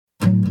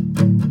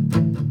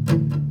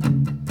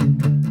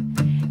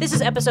This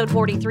is episode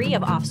 43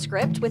 of Off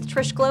Script with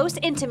Trish Close,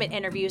 intimate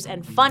interviews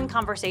and fun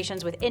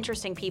conversations with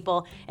interesting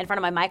people. In front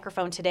of my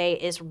microphone today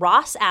is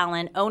Ross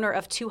Allen, owner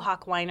of Two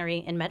Hawk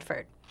Winery in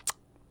Medford.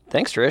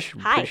 Thanks, Trish.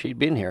 Hi. Appreciate you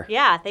being here.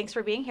 Yeah, thanks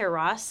for being here,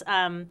 Ross.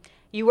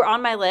 You were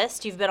on my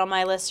list. You've been on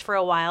my list for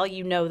a while.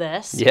 You know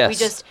this.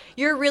 Yes.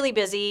 You're really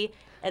busy,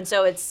 and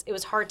so it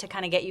was hard to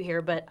kind of get you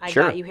here, but I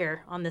Sure. got you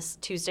here on this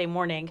Tuesday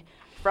morning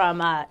from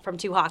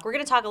Two Hawk. We're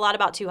going to talk a lot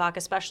about Two Hawk,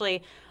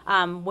 especially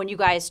when you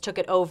guys took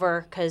it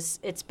over, because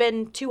it's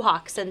been Two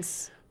Hawk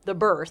since the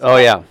birth. Oh,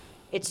 yeah.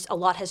 A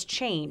lot has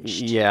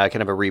changed. Yeah,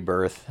 kind of a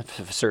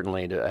rebirth.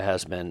 Certainly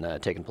has been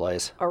taking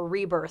place. A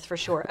rebirth for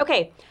sure.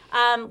 Okay,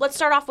 let's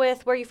start off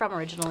with where are you from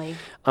originally?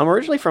 I'm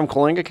originally from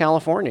Coalinga,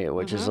 California,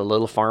 which is a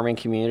little farming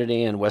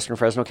community in western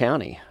Fresno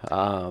County.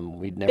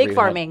 We'd never Big even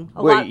farming.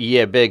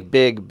 Yeah,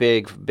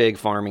 big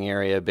farming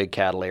area, big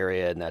cattle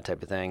area, and that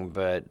type of thing.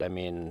 But I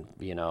mean,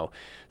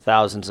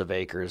 thousands of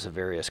acres of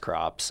various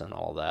crops and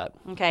all that.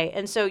 Okay,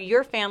 and so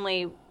your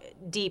family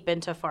deep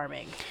into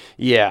farming.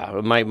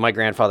 Yeah, my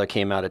grandfather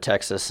came out of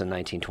Texas in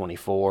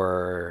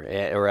 1924,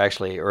 or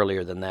actually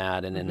earlier than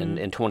that, and then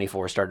in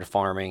 24 started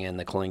farming in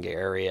the Coalinga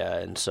area,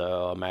 and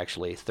so I'm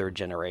actually third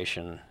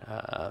generation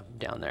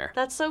down there.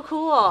 That's so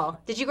cool.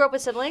 Did you grow up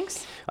with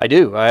siblings? I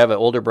do. I have an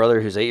older brother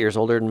who's 8 years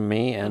older than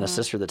me, and a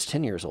sister that's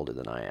 10 years older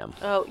than I am.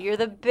 Oh, you're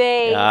the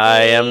baby.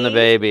 I am the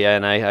baby,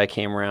 and I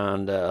came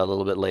around a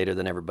little bit later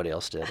than everybody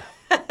else did.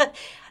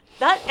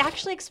 That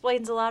actually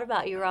explains a lot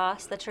about you,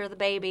 Ross, that you're the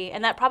baby.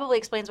 And that probably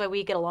explains why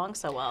we get along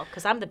so well,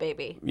 because I'm the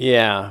baby.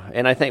 Yeah,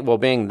 and I think,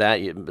 being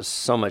that you're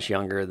so much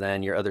younger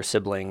than your other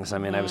siblings, I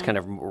mean, I was kind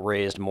of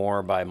raised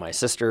more by my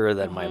sister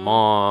than my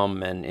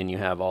mom, and you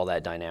have all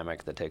that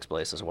dynamic that takes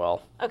place as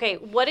well. Okay,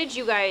 what did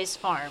you guys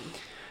farm?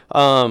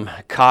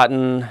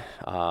 Cotton,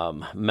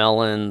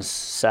 melons,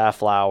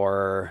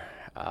 safflower,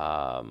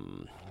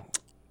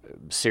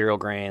 cereal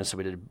grains. So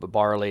we did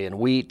barley and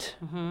wheat,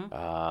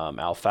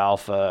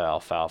 alfalfa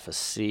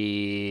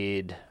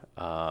seed,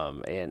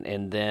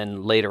 and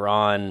then later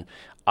on,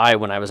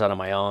 when I was out on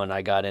my own,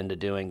 I got into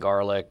doing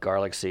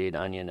garlic seed,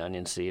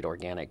 onion seed,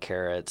 organic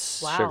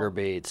carrots, Wow. sugar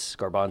beets,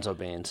 garbanzo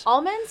beans.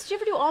 Almonds? Did you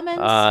ever do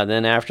almonds?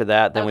 Then after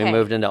that, we Okay.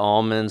 moved into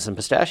almonds and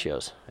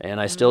pistachios, and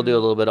I still do a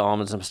little bit of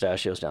almonds and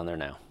pistachios down there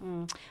now.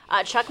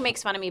 Chuck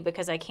makes fun of me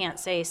because I can't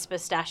say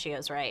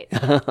pistachios right.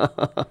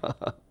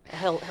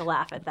 He'll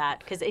laugh at that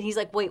because he's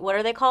like, "Wait, what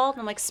are they called?"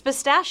 And I'm like,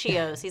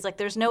 "Pistachios." He's like,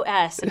 "There's no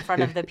S in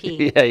front of the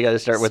P." Yeah, you got to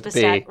start with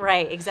P.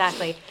 Right,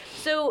 exactly.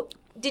 So,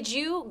 did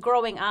you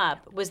growing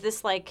up? Was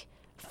this like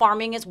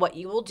farming is what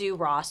you will do,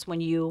 Ross,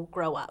 when you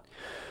grow up?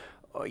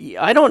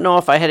 I don't know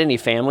if I had any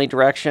family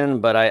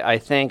direction, but I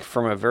think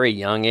from a very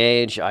young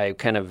age, I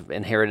kind of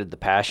inherited the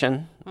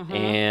passion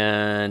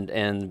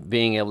and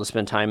being able to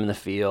spend time in the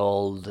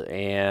field.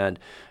 And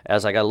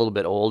as I got a little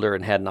bit older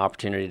and had an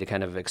opportunity to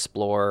kind of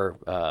explore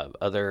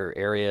other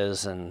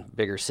areas and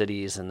bigger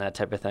cities and that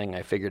type of thing,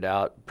 I figured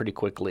out pretty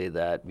quickly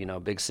that,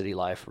 big city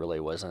life really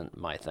wasn't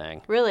my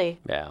thing. Really?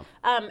 Yeah.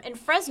 And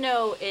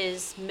Fresno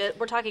is,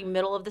 we're talking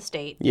middle of the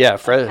state. Yeah,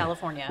 of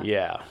California.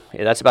 Yeah,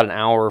 that's about an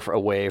hour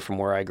away from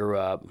where I grew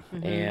up,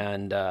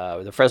 and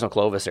the Fresno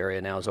Clovis area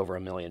now is over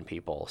 1 million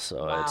people,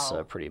 so Wow. it's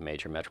a pretty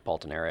major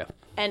metropolitan area.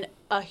 And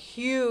a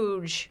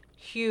huge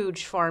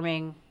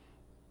farming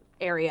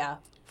area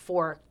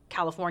for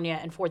California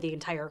and for the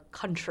entire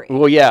country.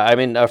 Well, yeah, I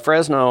mean,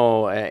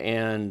 Fresno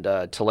and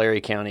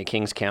Tulare County,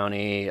 Kings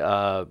County,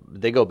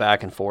 they go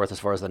back and forth as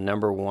far as the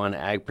number one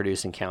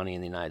ag-producing county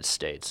in the United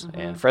States,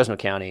 and Fresno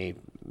County,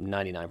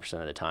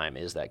 99% of the time,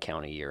 is that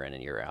county year in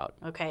and year out.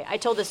 Okay, I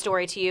told this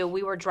story to you.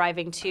 We were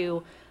driving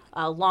to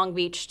Long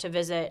Beach to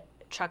visit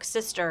Chuck's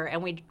sister,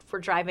 and we were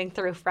driving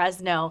through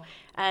Fresno,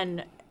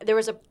 and there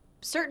was a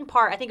certain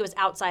part, I think it was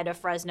outside of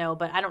Fresno,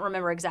 but I don't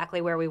remember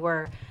exactly where we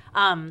were,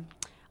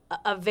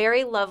 a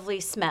very lovely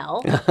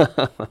smell.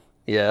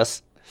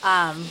 Yes.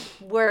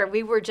 Where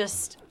we were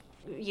just,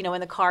 in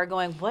the car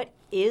going, what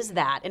is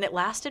that? And it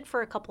lasted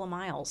for a couple of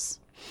miles.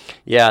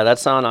 Yeah,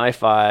 that's on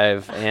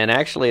I-5, and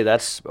actually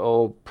that's,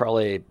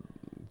 probably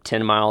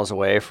 10 miles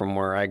away from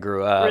where I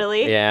grew up.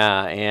 Really?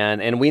 Yeah,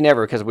 and we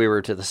never, because we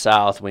were to the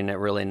south, we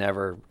really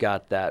never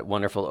got that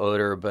wonderful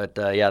odor, but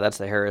yeah, that's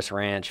the Harris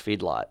Ranch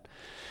feedlot.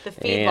 The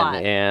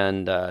feedlot.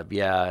 And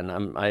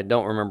I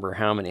don't remember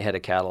how many head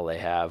of cattle they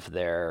have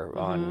there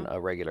on a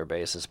regular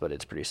basis, but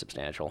it's pretty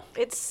substantial.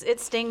 It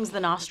stings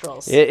the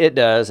nostrils. It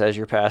does as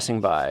you're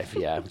passing by.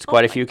 Yeah, it's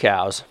quite a few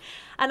cows.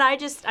 And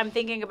I'm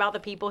thinking about the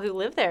people who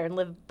live there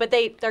but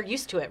they're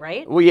used to it,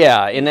 right? Well,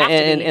 yeah, You have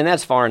to be. and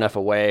that's far enough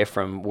away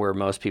from where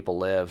most people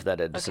live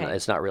that Okay.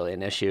 it's not really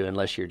an issue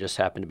unless you just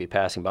happen to be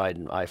passing by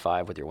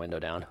I-5 with your window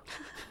down.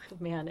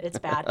 Man, it's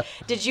bad.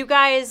 Did you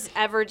guys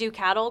ever do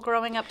cattle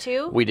growing up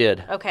too? We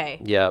did. Okay.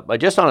 Yeah,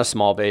 but just on a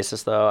small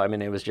basis, though. I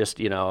mean, it was just,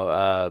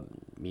 I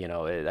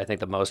think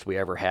the most we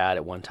ever had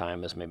at one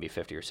time was maybe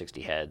 50 or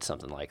 60 head,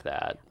 something like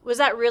that. Was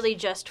that really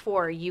just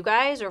for you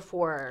guys or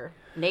for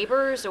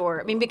neighbors?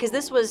 Because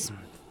this was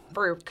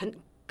for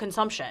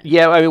consumption.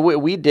 Yeah, I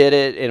mean, we did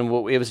it, and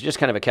it was just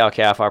kind of a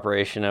cow-calf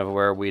operation of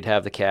where we'd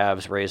have the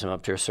calves, raise them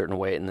up to a certain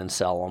weight, and then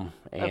sell them.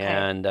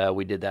 And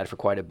we did that for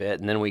quite a bit.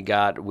 And then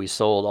we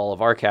sold all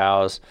of our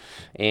cows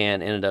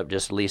and ended up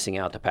just leasing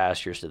out the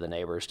pastures to the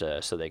neighbors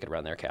so they could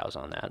run their cows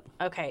on that.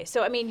 Okay.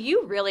 So, I mean,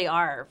 you really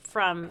are,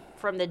 from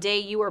the day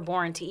you were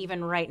born to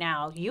even right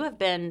now, you have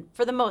been,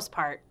 for the most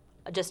part,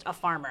 just a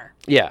farmer.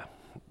 Yeah.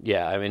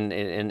 Yeah, I mean,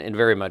 and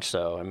very much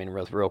so. I mean,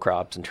 with real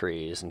crops and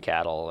trees and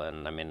cattle,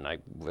 and I mean, I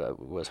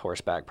was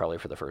horseback probably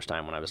for the first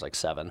time when I was like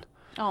 7.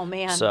 Oh,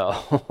 man. So,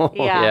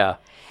 yeah. yeah.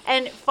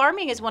 And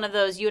farming is one of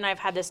those, you and I have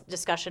had this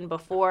discussion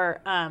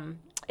before,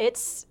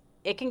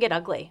 it can get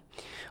ugly.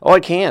 Oh,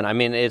 it can. I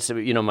mean,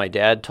 my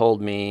dad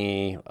told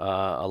me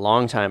a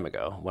long time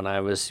ago when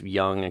I was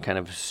young and kind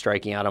of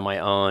striking out on my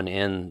own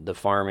in the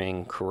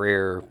farming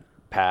career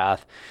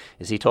path,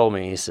 is he told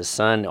me, he says,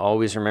 son,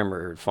 always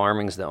remember,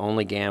 farming's the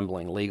only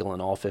gambling legal in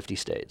all 50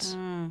 states.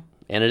 And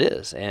it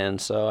is. And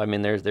so, I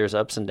mean, there's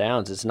ups and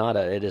downs. It's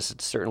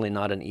certainly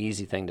not an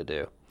easy thing to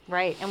do.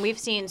 Right. And we've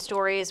seen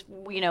stories,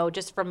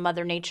 just from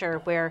Mother Nature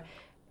where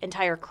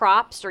entire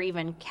crops or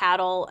even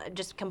cattle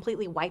just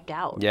completely wiped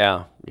out.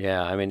 Yeah.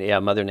 I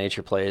mean, Mother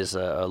Nature plays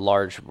a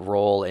large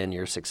role in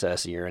your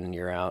success year in and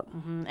year out.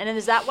 Mm-hmm. And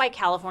is that why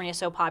California is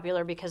so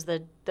popular, because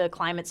the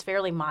climate's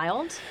fairly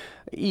mild?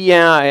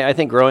 Yeah, I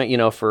think growing,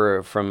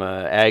 from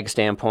an ag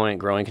standpoint,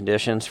 growing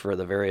conditions for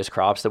the various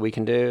crops that we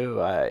can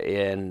do,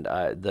 and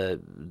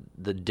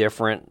the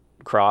different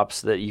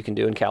crops that you can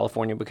do in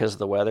California because of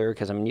the weather.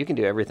 Because, I mean, you can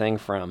do everything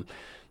from,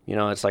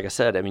 it's like I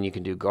said, I mean, you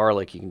can do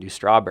garlic, you can do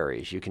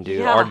strawberries, you can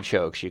do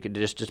artichokes, you could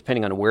just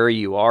depending on where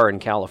you are in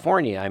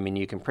California, I mean,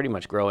 you can pretty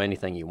much grow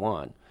anything you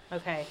want.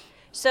 Okay.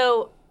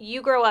 So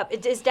you grow up,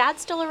 is Dad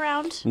still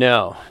around?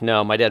 No,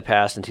 my dad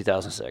passed in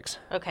 2006.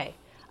 Okay.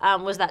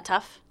 Was that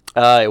tough?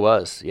 It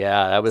was,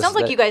 yeah. That was. Sounds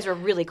like you guys were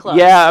really close.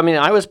 Yeah, I mean,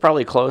 I was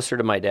probably closer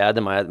to my dad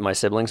than my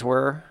siblings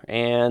were,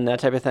 and that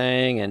type of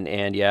thing.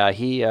 And yeah,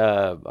 he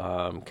kind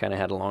of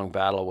had a long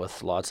battle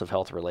with lots of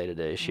health-related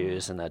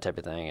issues and that type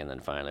of thing, and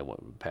then finally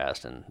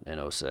passed in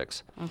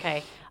 2006.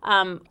 Okay.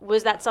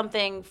 Was that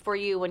something for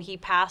you when he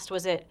passed?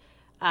 Was it?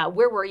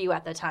 Where were you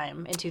at the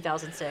time in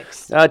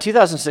 2006?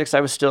 2006, I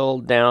was still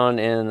down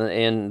in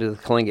the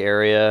Coalinga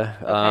area,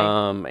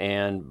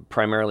 and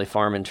primarily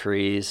farming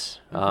trees.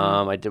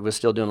 I was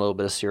still doing a little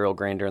bit of cereal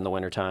grain during the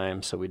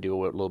wintertime, so we do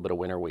a little bit of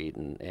winter wheat,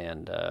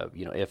 and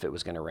if it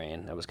was going to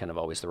rain, that was kind of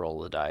always the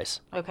roll of the dice.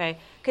 Okay,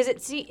 because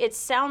it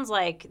sounds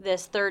like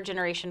this third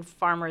generation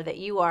farmer that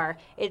you are,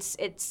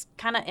 it's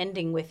kind of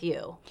ending with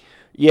you.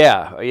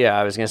 Yeah.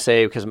 I was going to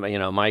say, because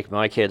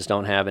my kids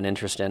don't have an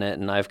interest in it,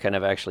 and I've kind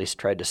of actually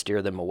tried to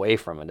steer them away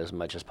from it as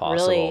much as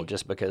possible, really?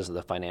 Just because of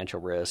the financial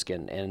risk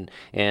and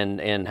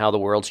how the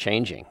world's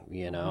changing.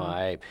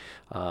 A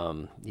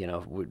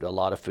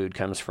lot of food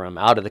comes from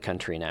out of the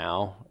country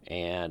now,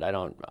 and I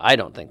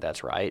don't think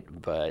that's right,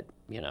 but.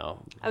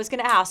 I was going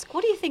to ask,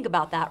 what do you think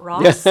about that,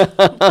 Ross? What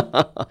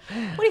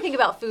do you think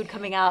about food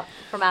coming out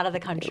from out of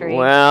the country?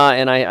 Well,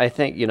 and I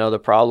think, the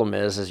problem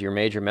is your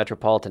major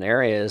metropolitan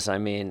areas, I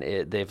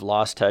mean, they've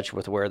lost touch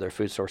with where their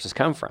food sources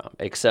come from,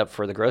 except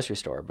for the grocery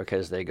store,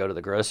 because they go to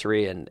the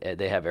grocery and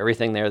they have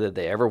everything there that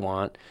they ever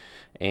want,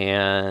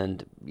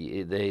 and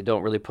they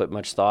don't really put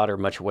much thought or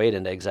much weight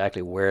into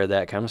exactly where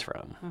that comes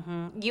from.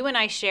 Mm-hmm. You and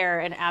I share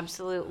an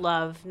absolute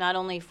love, not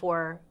only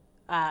for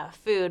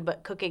food,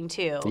 but cooking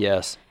too.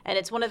 Yes. And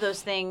it's one of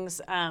those things,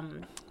 I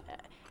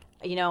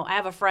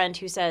have a friend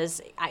who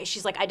says,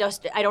 she's like, I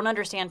don't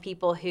understand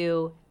people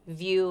who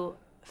view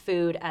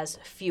food as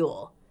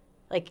fuel.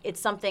 Like, it's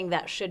something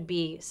that should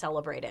be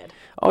celebrated.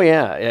 Oh,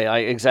 yeah,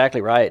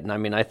 exactly right. And I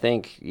mean, I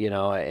think,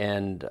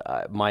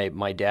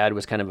 my dad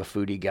was kind of a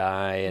foodie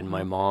guy, and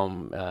my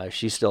mom,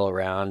 she's still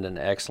around and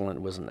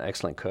was an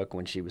excellent cook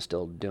when she was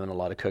still doing a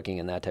lot of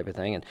cooking and that type of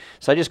thing. And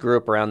so I just grew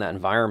up around that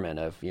environment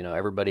of,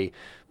 everybody,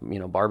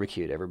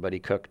 barbecued, everybody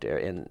cooked,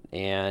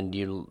 and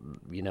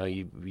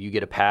you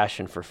get a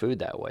passion for food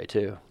that way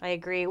too. I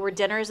agree. Were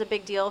dinners a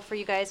big deal for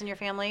you guys and your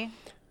family?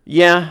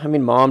 Yeah, I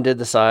mean, Mom did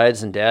the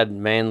sides and Dad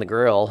manned the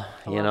grill.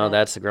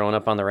 That's growing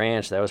up on the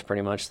ranch. That was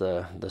pretty much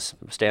the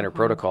standard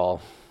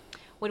protocol.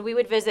 When we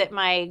would visit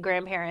my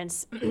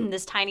grandparents,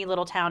 this tiny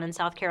little town in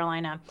South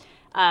Carolina,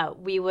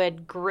 we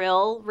would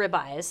grill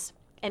ribeyes.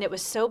 And it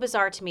was so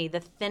bizarre to me, the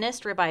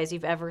thinnest ribeyes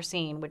you've ever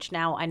seen, which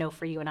now I know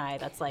for you and I,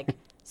 that's like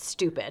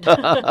stupid.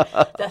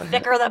 The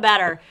thicker, the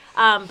better.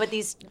 But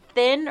these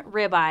thin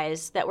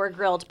ribeyes that were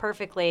grilled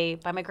perfectly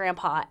by my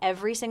grandpa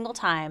every single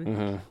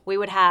time, we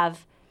would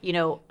have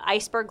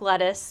iceberg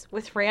lettuce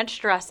with ranch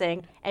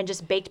dressing and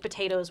just baked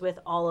potatoes with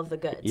all of the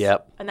goods.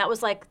 Yep. And that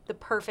was like the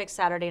perfect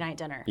Saturday night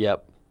dinner.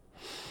 Yep.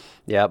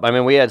 I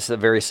mean, we had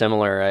very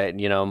similar. I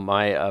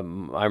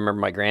remember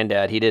my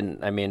granddad. It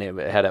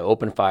had an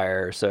open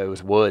fire, so it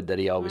was wood that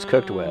he always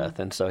cooked with,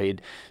 and so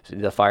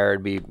the fire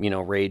would be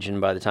raging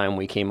by the time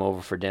we came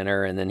over for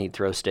dinner, and then he'd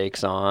throw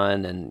steaks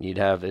on, and you'd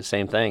have the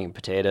same thing: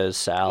 potatoes,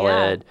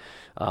 salad. Yeah.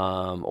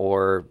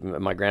 Or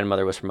my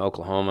grandmother was from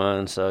Oklahoma,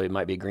 and so it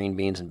might be green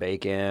beans and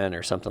bacon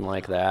or something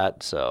like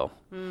that. So,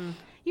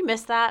 You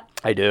miss that?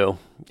 I do.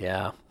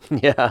 Yeah.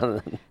 Yeah.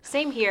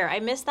 Same here. I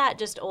miss that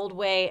just old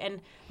way, and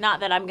not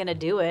that I'm going to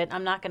do it.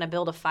 I'm not going to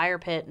build a fire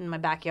pit in my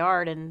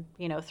backyard and,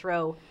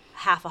 throw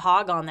half a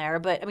hog on there.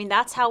 But I mean,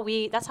 that's how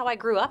I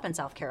grew up in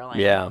South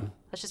Carolina. Yeah.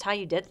 That's just how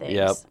you did things.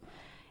 Yep.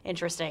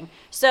 Interesting.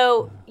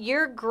 So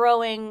you're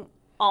growing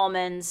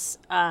almonds,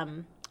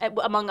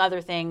 among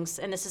other things,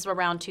 and this is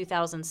around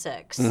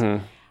 2006.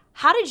 Mm-hmm.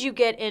 How did you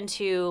get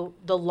into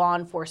the law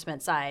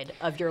enforcement side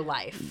of your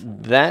life?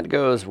 That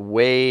goes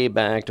way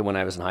back to when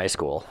I was in high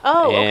school.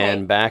 Oh, okay.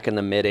 And back in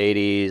the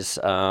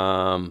mid-'80s,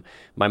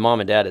 my mom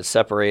and dad had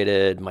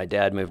separated. My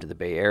dad moved to the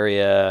Bay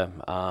Area.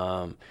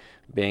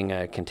 Being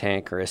a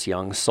cantankerous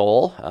young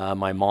soul,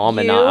 my mom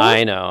and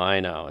I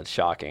know, it's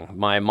shocking.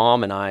 My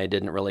mom and I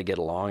didn't really get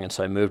along, and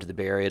so I moved to the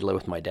Bay Area to live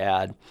with my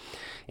dad.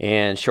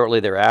 And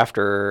shortly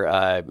thereafter,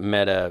 I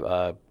met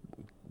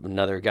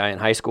another guy in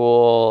high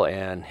school,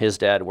 and his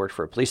dad worked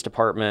for a police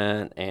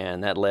department,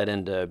 and that led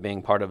into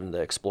being part of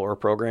the Explorer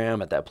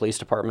program at that police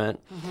department.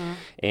 Mm-hmm.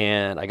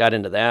 And I got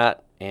into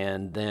that,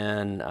 and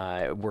then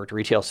I worked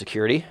retail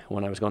security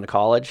when I was going to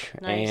college.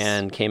 Nice.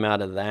 And came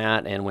out of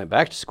that and went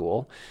back to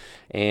school.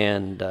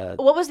 And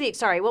what was the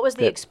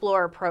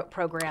Explorer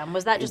program?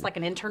 Was that just like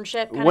an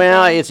internship kind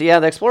of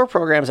thing? The Explorer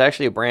program is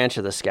actually a branch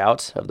of the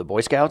Scouts, of the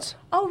Boy Scouts.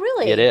 Oh,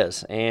 really? It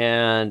is,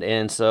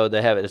 and so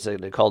they have it.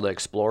 They call it the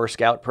Explorer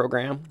Scout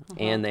program,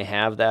 mm-hmm. and they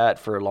have that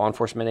for law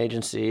enforcement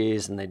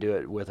agencies, and they do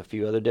it with a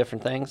few other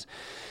different things.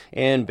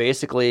 And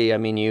basically, I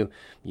mean,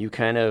 you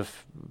kind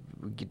of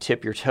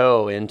tip your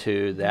toe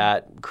into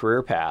that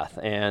career path,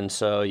 and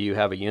so you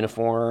have a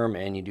uniform,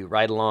 and you do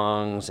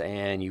ride-alongs,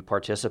 and you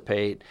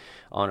participate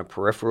on a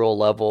peripheral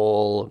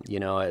level,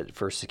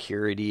 for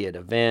security at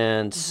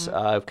events,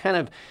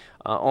 mm-hmm.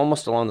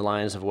 Almost along the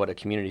lines of what a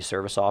community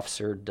service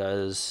officer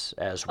does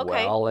as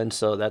well, and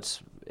so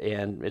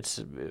it's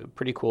a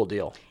pretty cool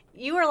deal.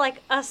 You were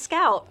like a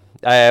scout.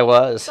 I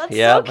was. That's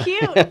so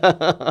cute.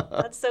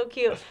 That's so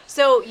cute.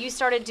 So you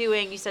started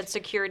doing, you said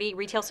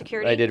retail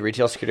security? I did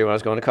retail security when I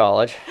was going to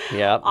college.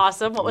 Yeah.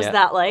 Awesome. What was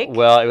that like?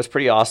 Well, it was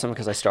pretty awesome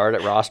because I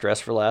started at Ross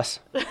Dress for Less.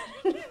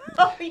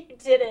 No, you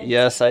didn't.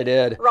 Yes, I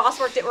did. Ross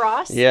worked at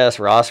Ross? Yes,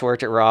 Ross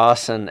worked at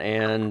Ross,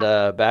 and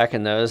back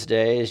in those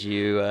days,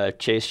 you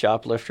chased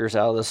shoplifters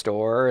out of the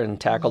store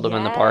and tackled them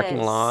in the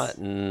parking lot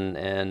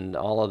and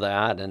all of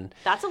that. And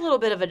that's a little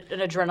bit of an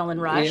adrenaline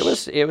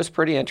rush. It was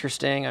pretty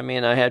interesting. I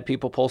mean, I had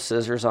people pull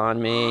scissors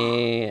on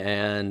me,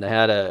 and I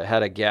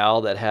had a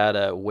gal that had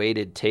a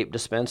weighted tape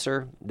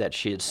dispenser that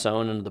she had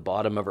sewn into the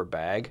bottom of her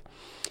bag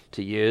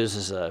to use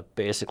as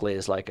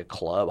like a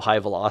club, high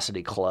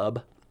velocity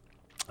club.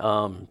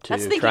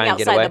 That's thinking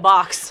outside the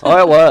box. Oh,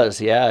 it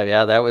was.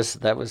 Yeah. That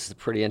was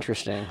pretty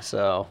interesting.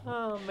 So.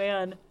 Oh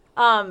man.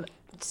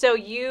 So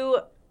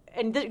you're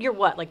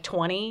what, like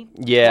 20?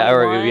 Yeah,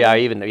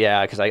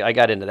 21? Because I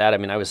got into that. I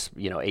mean, I was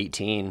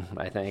 18,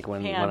 I think,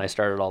 when I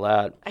started all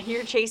that. And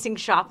you're chasing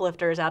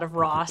shoplifters out of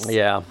Ross.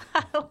 Yeah.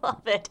 I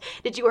love it.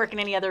 Did you work in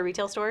any other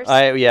retail stores?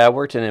 I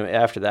worked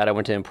after that. I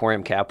went to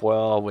Emporium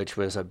Capwell, which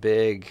was a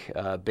big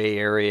Bay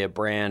Area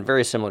brand,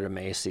 very similar to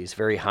Macy's,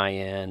 very high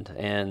end.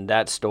 And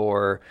that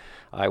store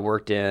I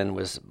worked in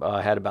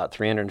had about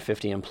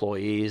 350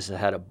 employees. It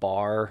had a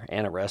bar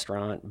and a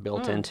restaurant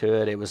built into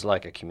it. It was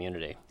like a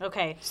community.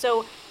 Okay,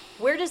 so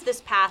where does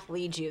this path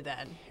lead you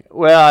then?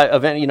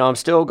 Well, I'm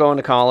still going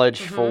to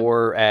college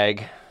for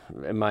ag,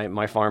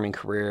 my farming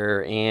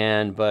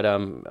career, but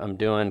I'm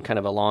doing kind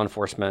of a law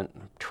enforcement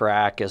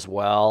track as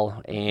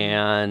well.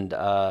 And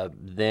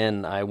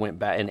then I went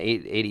back in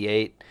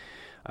 '88.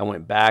 I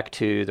went back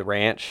to the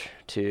ranch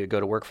to go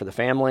to work for the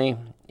family,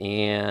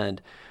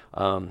 and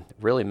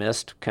really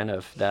missed kind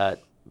of that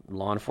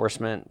law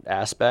enforcement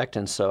aspect,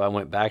 and so I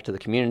went back to the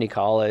community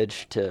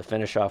college to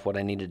finish off what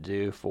I needed to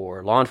do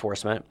for law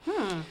enforcement.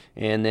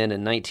 And then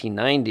in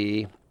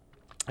 1990,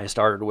 I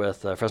started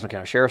with Fresno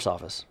County Sheriff's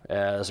Office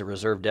as a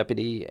reserve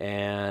deputy,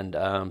 and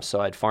so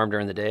I'd farm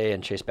during the day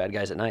and chase bad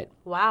guys at night.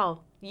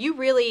 Wow. You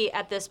really,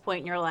 at this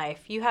point in your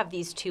life, you have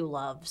these two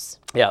loves.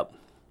 Yep.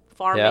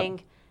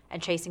 Farming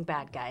and chasing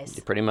bad guys.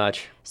 Pretty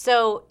much.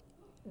 So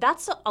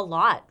that's a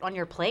lot on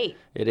your plate.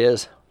 It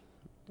is.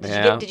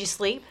 Did you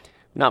sleep?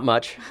 Not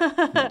much.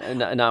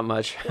 Not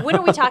much. When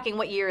are we talking?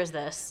 What year is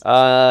this?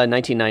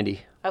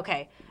 1990.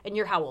 Okay. And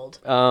you're how old?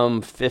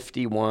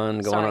 51,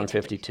 going on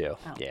 52. Oh.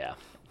 Yeah.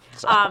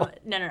 So.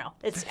 No.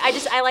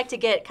 I like to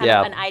get kind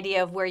of an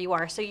idea of where you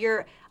are. So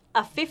you're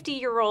a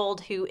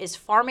 50-year-old who is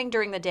farming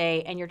during the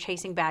day and you're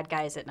chasing bad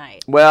guys at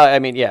night. Well, I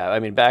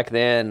mean, back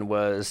then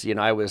was,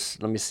 I was,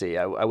 let me see,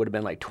 I would have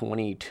been like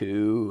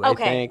 22, I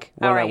think,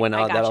 when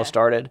that all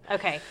started.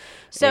 Okay.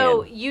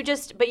 So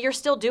but you were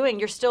still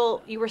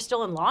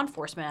in law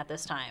enforcement at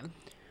this time.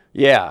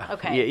 Yeah.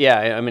 Okay.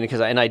 Yeah. I mean,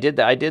 I did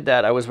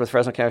that. I was with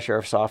Fresno County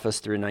Sheriff's Office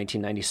through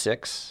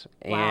 1996.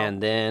 Wow.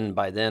 And then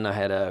by then I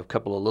had a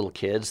couple of little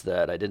kids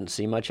that I didn't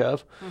see much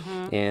of.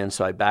 And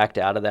so I backed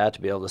out of that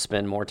to be able to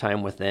spend more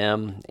time with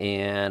them.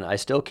 And I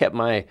still kept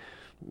my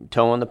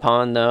toe in the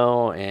pond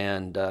though,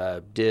 and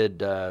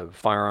did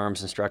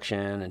firearms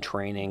instruction and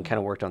training. Kind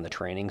of worked on the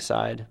training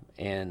side,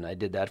 and I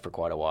did that for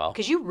quite a while.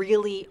 Because you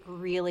really,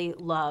 really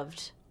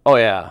loved Oh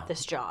yeah.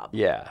 this job.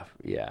 Yeah.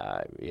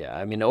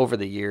 I mean, over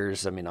the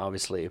years, I mean,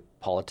 obviously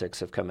politics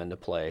have come into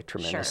play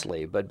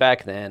tremendously, but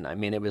back then, I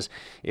mean, it was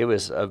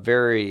a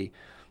very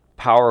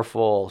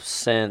powerful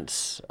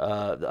sense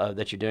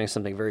that you're doing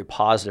something very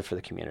positive for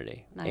the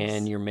community,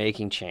 and you're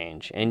making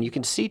change, and you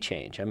can see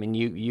change. I mean,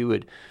 you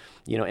would,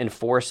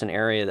 enforce an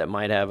area that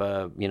might have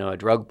a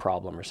drug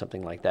problem or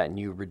something like that, and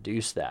you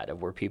reduce that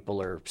of where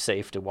people are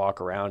safe to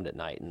walk around at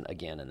night and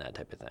that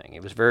type of thing.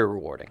 It was very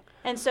rewarding.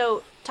 And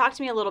so talk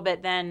to me a little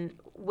bit then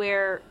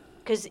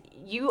because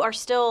you are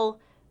still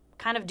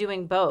kind of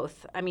doing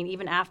both. I mean,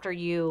 even after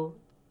you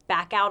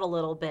back out a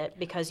little bit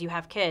because you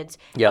have kids,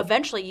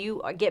 eventually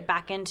you get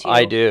back into...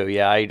 I do,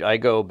 yeah. I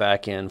go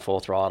back in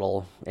full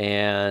throttle.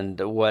 And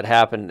what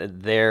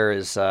happened there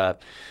is a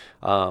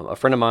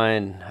friend of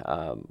mine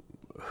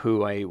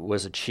who I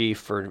was a chief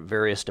for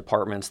various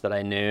departments that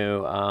I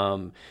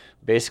knew,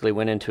 basically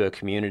went into a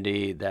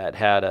community that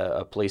had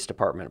a police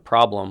department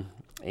problem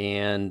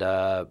and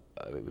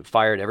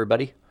fired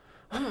everybody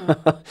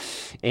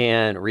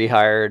and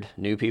rehired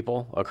new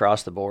people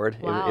across the board.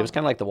 Wow. It was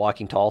kind of like the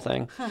walking tall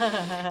thing.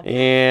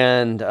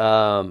 And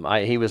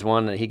he was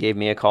one that he gave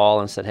me a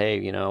call and said, hey,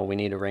 we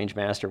need a range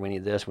master, we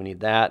need this, we need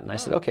that. And I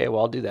said, okay,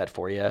 well, I'll do that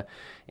for you.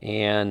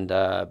 And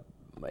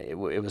it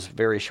was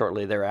very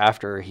shortly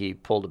thereafter he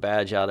pulled a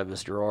badge out of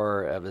his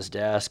drawer of his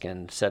desk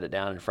and set it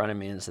down in front of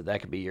me and said,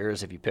 that could be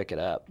yours if you pick it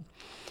up.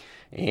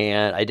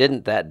 And I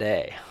didn't that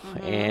day.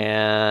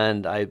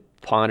 And I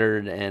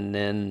pondered, and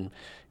then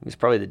it was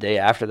probably the day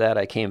after that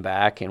I came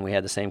back and we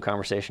had the same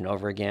conversation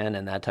over again,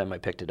 and that time I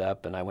picked it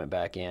up and I went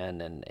back in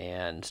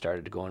and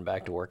started going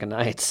back to working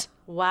nights.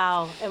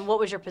 Wow. And what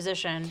was your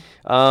position?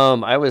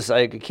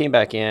 I came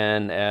back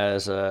in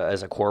as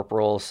a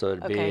corporal, so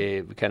it'd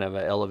be kind of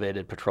an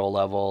elevated patrol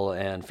level,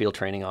 and field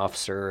training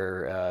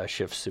officer,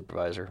 shift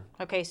supervisor.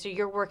 Okay, so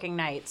you're working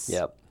nights.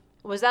 Yep.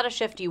 Was that a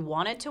shift you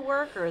wanted to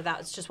work, or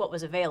that's just what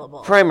was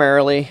available?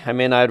 Primarily. I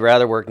mean, I'd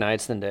rather work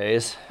nights than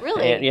days.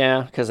 Really? And,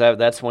 yeah, because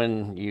that's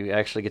when you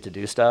actually get to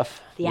do stuff.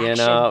 The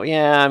action.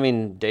 Yeah, I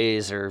mean,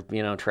 days are,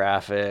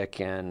 traffic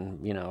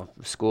and,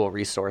 school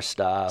resource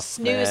stuff.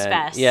 Snooze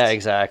fest. Yeah,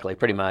 exactly.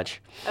 Pretty much.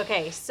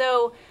 Okay,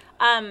 so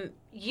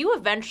you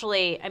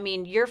eventually, I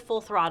mean, you're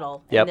full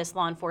throttle in this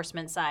law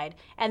enforcement side,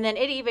 and then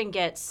it even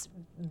gets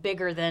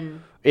bigger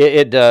than...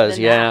 It does,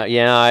 than yeah. that.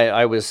 Yeah,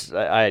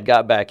 I had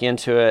got back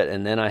into it,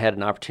 and then I had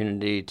an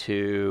opportunity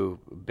to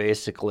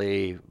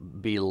basically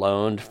be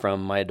loaned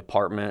from my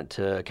department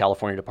to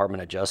California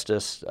Department of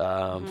Justice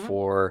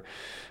for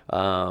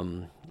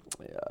a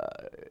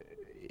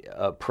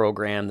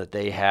program that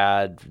they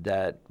had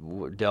that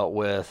dealt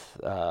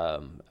with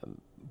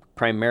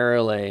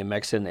primarily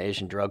Mexican and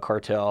Asian drug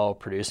cartel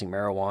producing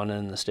marijuana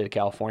in the state of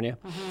California.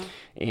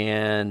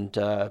 And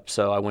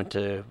so I went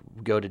to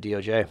go to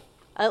DOJ.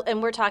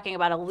 And we're talking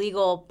about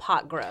illegal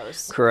pot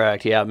grows.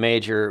 Correct, yeah,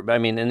 major. I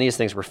mean, and these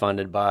things were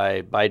funded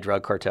by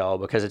drug cartel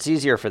because it's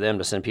easier for them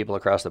to send people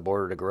across the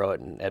border to grow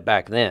it, and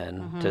back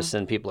then, to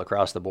send people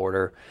across the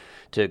border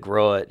to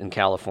grow it in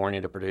California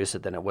to produce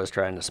it than it was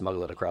trying to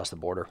smuggle it across the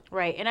border.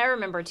 Right, and I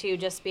remember, too,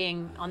 just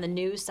being on the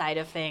news side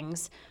of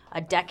things a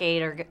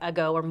decade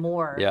ago or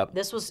more. Yep.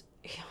 This was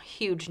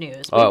huge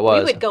news. Oh, it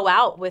was. We would go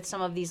out with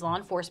some of these law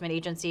enforcement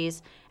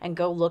agencies and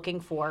go looking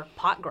for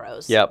pot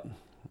grows. Yep.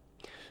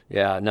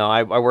 Yeah, no,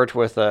 I worked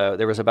with,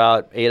 there was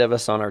about 8 of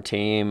us on our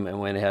team,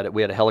 and we had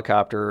a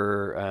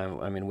helicopter.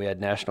 We had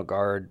National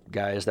Guard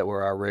guys that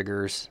were our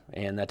riggers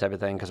and that type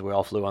of thing because we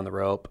all flew on the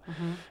rope.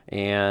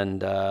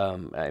 And,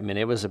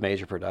 it was a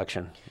major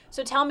production.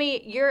 So tell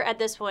me, at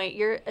this point,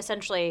 you're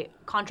essentially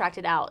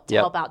contracted out to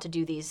help out to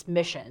do these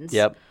missions.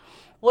 Yep.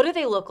 What do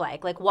they look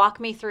like? Like,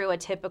 walk me through a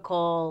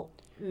typical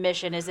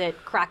mission. Is it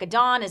crack of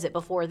dawn? Is it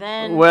before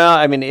then?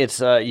 Well, it's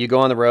you go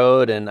on the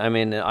road, and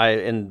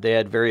and they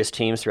had various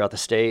teams throughout the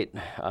state.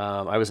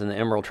 I was in the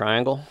Emerald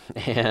Triangle,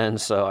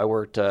 and so I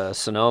worked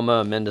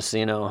Sonoma,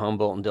 Mendocino,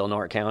 Humboldt, and Del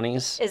Norte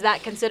counties. Is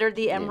that considered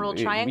the Emerald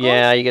Triangle?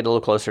 Yeah, you get a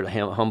little closer to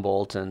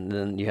Humboldt, and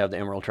then you have the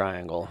Emerald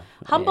Triangle.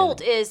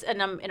 Humboldt is,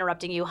 and I'm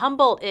interrupting you.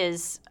 Humboldt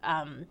is,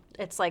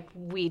 it's like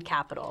weed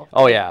capital.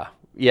 Oh yeah,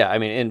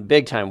 in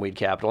big time weed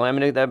capital.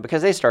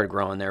 Because they started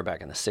growing there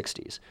back in the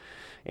 '60s.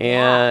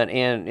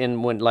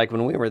 And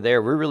when we were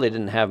there, we really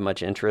didn't have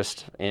much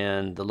interest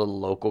in the little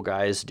local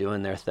guys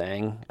doing their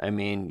thing.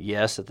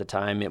 Yes, at the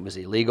time it was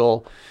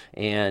illegal,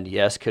 and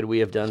yes, could we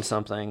have done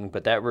something?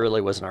 But that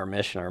really wasn't our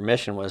mission. Our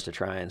mission was to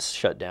try and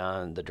shut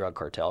down the drug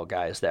cartel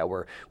guys that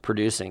were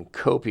producing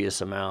copious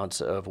amounts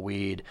of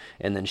weed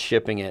and then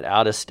shipping it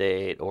out of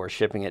state or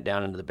shipping it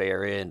down into the Bay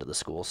Area into the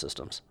school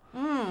systems.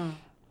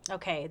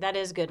 Okay, that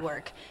is good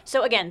work.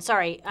 So again,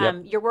 sorry,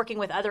 you're working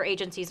with other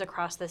agencies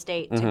across the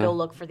state to go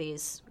look for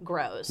these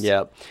grows.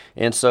 Yep.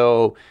 And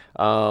so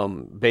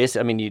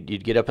basically,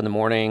 you'd get up in the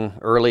morning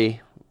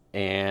early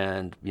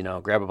and,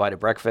 grab a bite of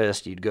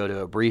breakfast. You'd go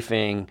to a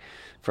briefing.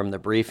 From the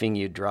briefing,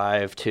 you'd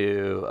drive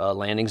to a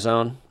landing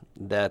zone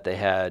that they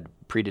had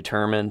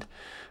predetermined,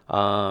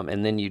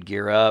 and then you'd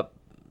gear up.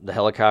 The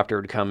helicopter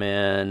would come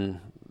in,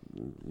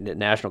 the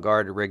National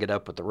Guard would rig it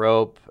up with the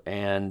rope,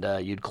 and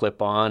you'd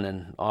clip on,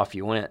 and off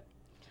you went.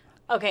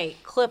 Okay,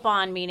 clip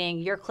on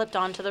meaning you're clipped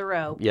onto the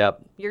rope. Yep.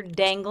 You're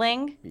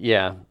dangling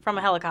Yeah. from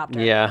a helicopter.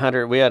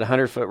 Yeah, we had a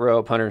 100-foot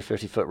rope,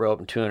 150-foot rope,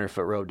 and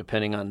 200-foot rope,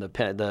 depending on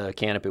the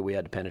canopy we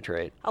had to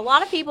penetrate. A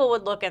lot of people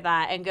would look at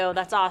that and go,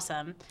 "That's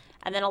awesome,"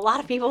 and then a lot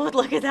of people would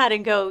look at that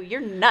and go,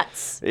 "You're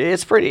nuts."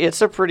 It's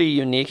a pretty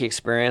unique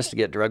experience to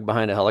get drugged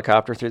behind a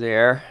helicopter through the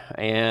air,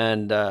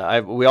 and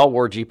we all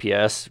wore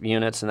GPS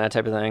units and that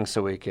type of thing,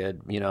 so we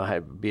could be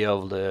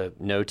able to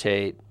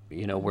notate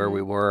where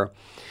we were.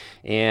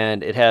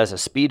 And it has a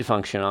speed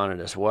function on it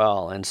as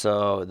well. And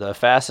so the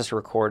fastest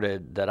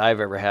recorded that I've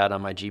ever had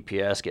on my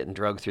GPS getting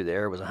drugged through the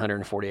air was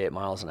 148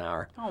 miles an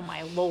hour. Oh,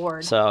 my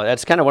Lord. So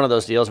that's kind of one of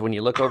those deals when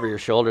you look over your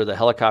shoulder, the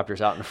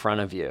helicopter's out in front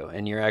of you,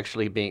 and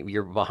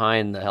you're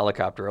behind the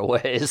helicopter a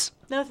ways.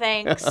 No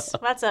thanks.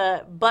 That's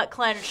a butt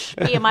clench,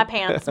 pee in my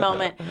pants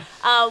moment.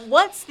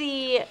 What's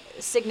the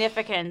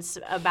significance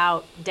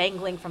about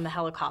dangling from the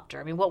helicopter?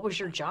 I mean, what was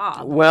your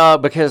job? Well,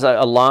 because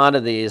a lot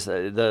of these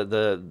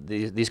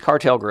these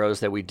cartel grows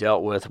that we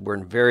dealt with were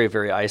in very,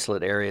 very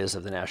isolated areas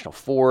of the national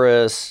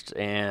forest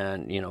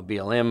and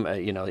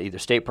BLM, either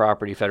state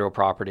property, federal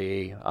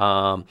property.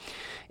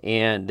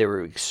 And they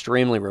were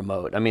extremely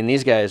remote. I mean,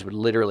 these guys would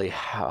literally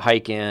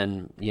hike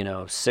in,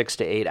 6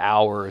 to 8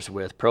 hours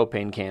with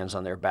propane cans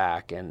on their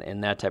back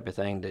and that type of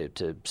thing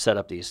to set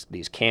up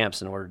these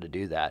camps in order to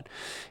do that.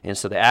 And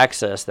so the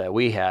access that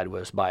we had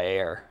was by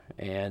air.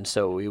 And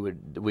so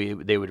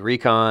they would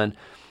recon,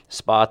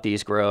 spot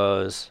these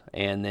grows,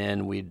 and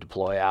then we'd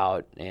deploy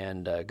out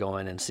and go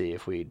in and see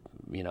if we'd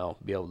be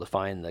able to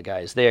find the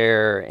guys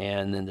there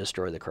and then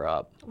destroy the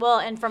crop. Well,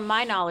 and from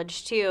my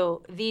knowledge,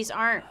 too, these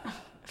aren't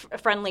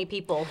friendly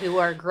people who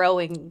are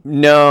growing.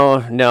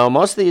 No.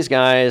 Most of these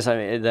guys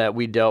that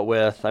we dealt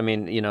with,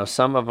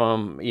 some of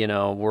them,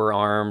 were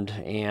armed,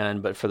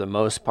 but for the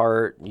most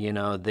part,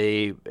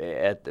 they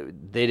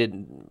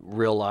didn't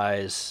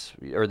realize,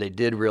 or they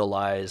did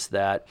realize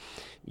that,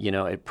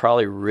 it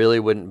probably really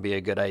wouldn't be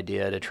a good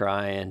idea to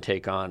try and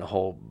take on a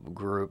whole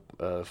group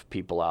of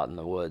people out in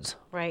the woods.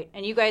 Right.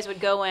 And you guys would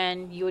go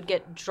in, you would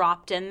get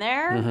dropped in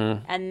there,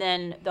 and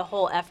then the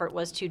whole effort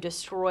was to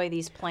destroy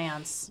these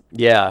plants.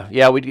 Yeah.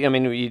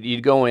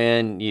 You'd go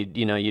in,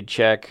 you'd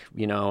check,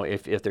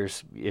 if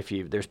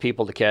there's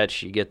people to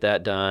catch, you get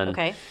that done.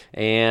 Okay.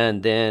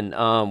 And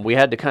then we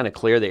had to kind of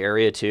clear the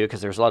area too,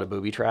 because there's a lot of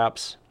booby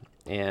traps,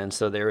 and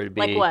so there would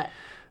be like what?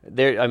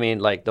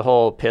 Like the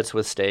whole pits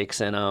with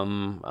stakes in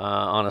them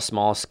on a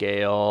small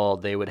scale.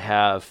 They would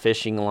have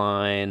fishing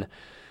line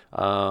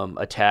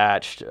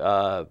attached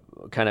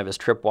kind of as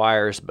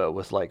tripwires, but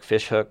with like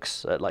fish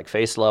hooks at like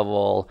face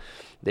level.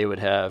 They would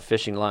have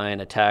fishing line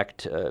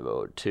attacked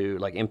to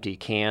like empty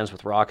cans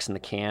with rocks in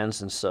the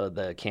cans, and so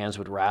the cans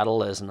would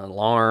rattle as an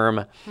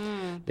alarm.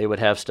 They would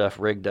have stuff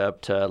rigged up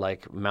to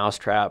like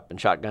mousetrap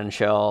and shotgun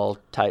shell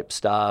type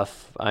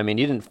stuff. You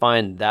didn't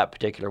find that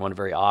particular one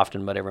very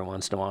often, but every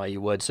once in a while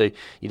you would. So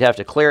you'd have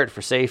to clear it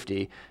for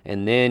safety,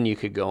 and then you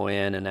could go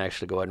in and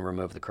actually go ahead and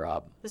remove the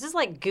crop. This is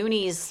like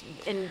Goonies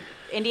and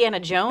Indiana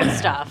Jones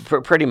stuff.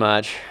 Pretty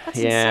much. That's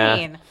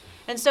insane.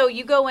 And so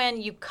you go in,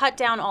 you cut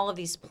down all of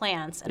these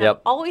plants, and Yep.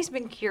 I've always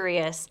been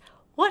curious,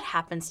 what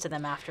happens to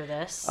them after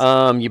this?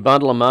 You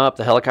bundle them up,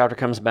 the helicopter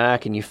comes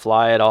back, and you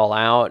fly it all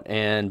out.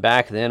 And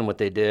back then what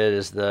they did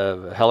is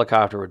the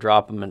helicopter would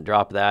drop them and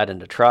drop that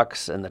into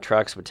trucks, and the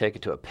trucks would take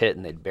it to a pit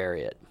and they'd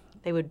bury it.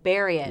 They would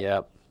bury it.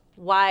 Yep.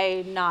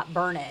 Why not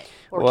burn it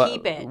or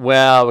keep it?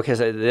 Well, because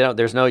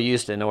there's no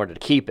use in order to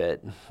keep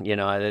it.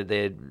 Because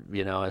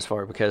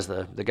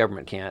the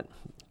government can't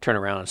turn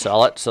around and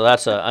sell it. So the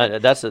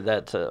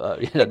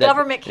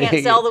government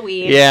can't sell the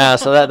weed. Yeah,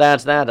 so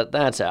that's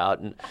out.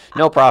 And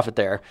no profit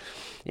there.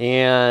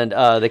 And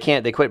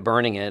they quit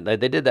burning it.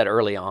 They did that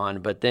early on,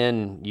 but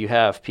then you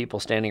have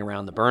people standing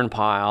around the burn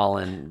pile,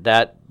 and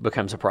that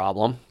becomes a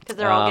problem. Because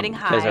they're all getting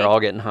high. Because they're all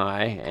getting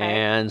high. Okay.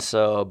 And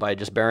so by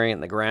just burying it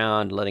in the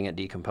ground, letting it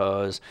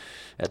decompose,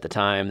 at the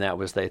time,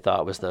 they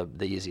thought was the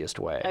easiest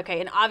way. Okay,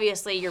 and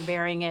obviously you're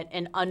burying it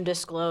in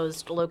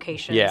undisclosed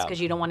locations Yeah.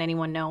 because you don't want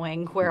anyone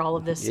knowing where all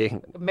of this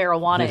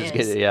marijuana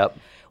is. Yep.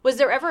 Was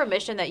there ever a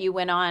mission that you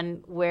went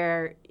on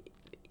where,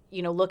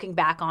 looking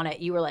back on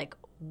it, you were like,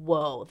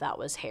 whoa, that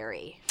was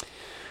hairy?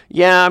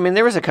 Yeah,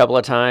 there was a couple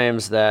of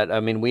times that,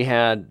 we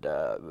had,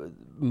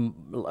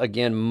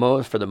 again,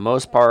 for the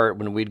most part,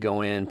 when we'd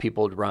go in,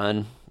 people would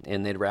run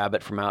and they'd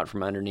rabbit from out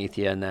from underneath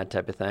you and that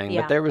type of thing.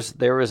 Yeah. But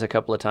there was a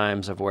couple of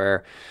times of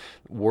where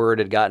word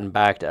had gotten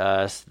back to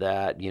us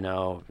that,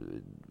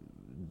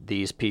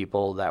 these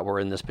people that were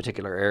in this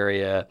particular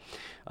area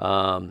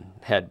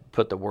had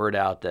put the word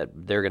out that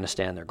they're going to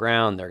stand their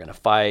ground, they're going to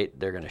fight,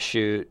 they're going to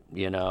shoot,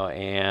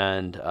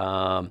 and,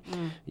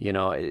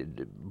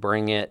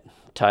 bring it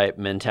type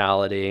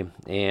mentality.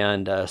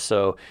 And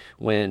so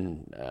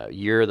when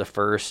you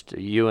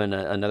and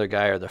another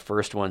guy are the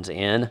first ones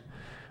in,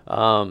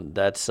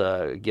 That's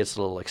gets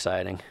a little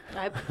exciting.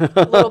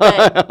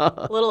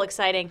 A little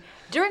exciting.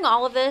 During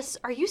all of this,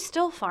 are you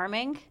still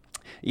farming?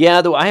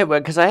 Yeah, though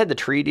because I had the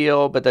tree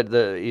deal, but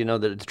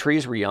the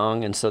trees were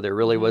young, and so there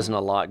really wasn't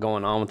a lot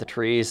going on with the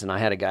trees, and I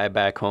had a guy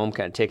back home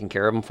kind of taking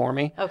care of them for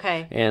me.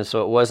 Okay. And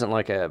so it wasn't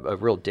like a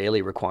real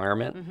daily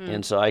requirement,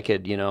 and so I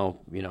could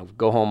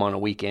go home on a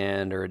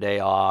weekend or a day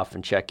off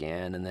and check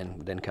in, and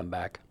then come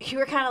back. You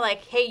were kind of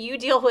like, hey, you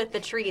deal with the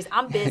trees.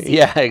 I'm busy.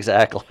 Yeah,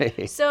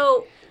 exactly.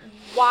 So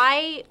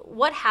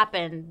what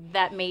happened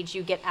that made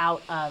you get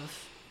out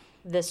of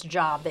this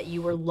job that you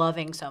were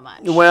loving so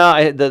much?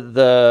 Well,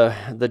 the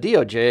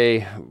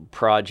DOJ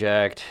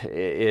project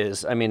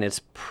is, I mean,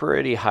 it's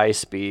pretty high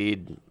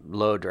speed,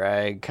 low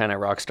drag kind of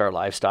rock star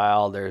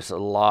lifestyle. There's a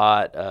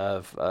lot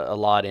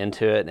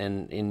into it,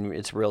 and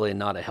it's really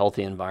not a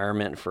healthy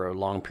environment for a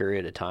long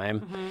period of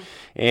time.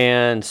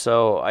 And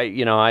so I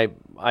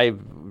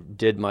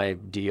did my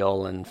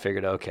deal and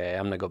figured, okay,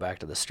 I'm gonna go back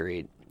to the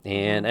street,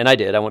 and I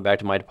did. I went back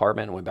to my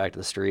department and went back to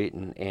the street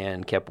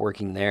and kept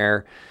working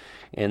there.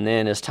 And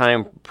then as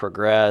time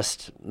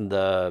progressed,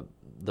 the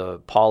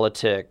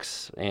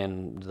politics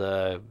and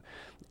the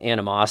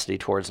animosity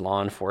towards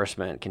law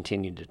enforcement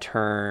continued to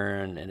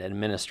turn, and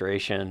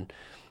administration,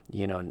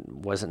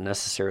 wasn't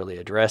necessarily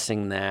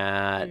addressing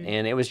that.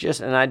 And it was just,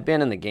 and I'd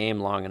been in the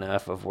game long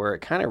enough of where it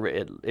kind of,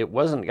 it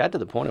wasn't, got to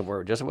the point of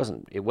where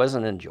it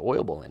wasn't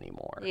enjoyable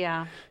anymore.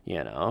 Yeah.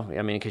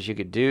 I mean, because you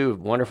could do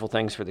wonderful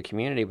things for the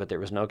community, but there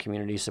was no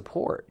community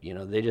support.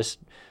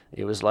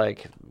 It was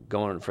like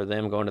going to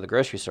the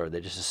grocery store. They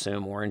just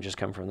assume oranges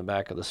come from the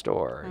back of the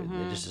store.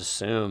 They just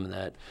assume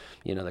that,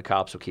 the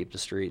cops will keep the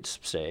streets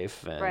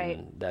safe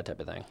and that type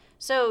of thing.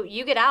 So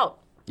you get out.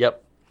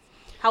 Yep.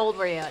 How old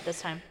were you at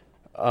this time?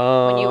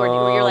 When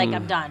you're like,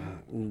 I'm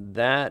done.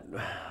 That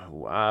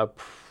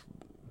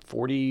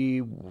 40,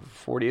 it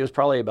was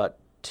probably about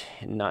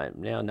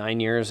 9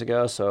 years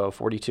ago, so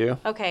 42.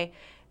 Okay.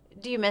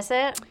 Do you miss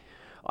it?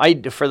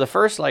 For the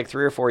first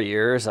 3 or 4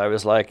 years, I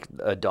was like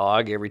a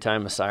dog. Every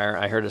time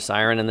I heard a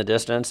siren in the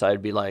distance,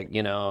 I'd be like,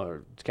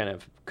 kind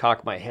of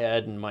cock my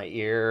head in my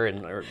ear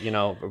and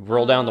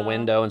roll down the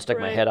window and stick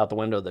my head out the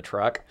window of the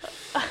truck.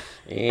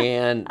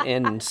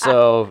 and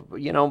so,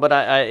 but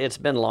it's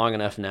been long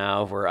enough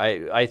now where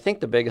I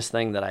think the biggest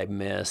thing that I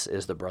miss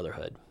is the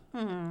brotherhood.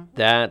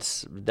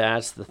 That's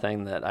the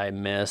thing that I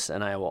miss,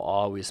 and I will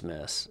always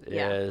miss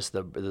is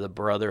the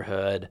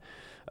brotherhood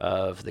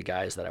of the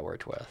guys that I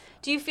worked with.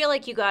 Do you feel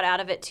like you got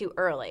out of it too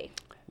early?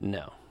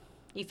 No.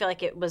 You feel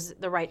like it was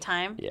the right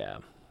time? Yeah.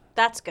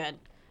 That's good.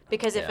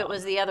 Because if it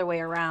was the other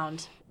way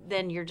around,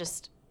 then you're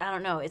just, I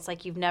don't know, it's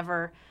like you've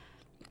never,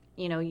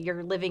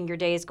 you're living your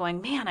days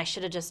going, man, I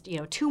should have just,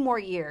 2 more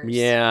years.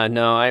 Yeah,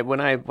 no, when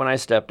I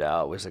stepped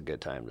out, it was a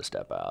good time to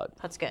step out.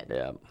 That's good.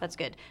 Yeah. That's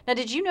good. Now,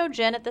 did you know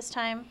Jen at this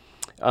time?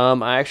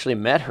 I actually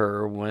met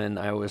her when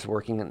I was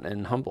working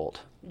in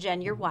Humboldt.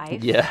 Jen, your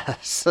wife.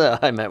 Yes,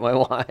 I met my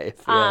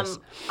wife. Yes.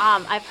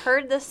 I've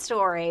heard this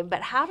story,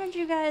 but how did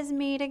you guys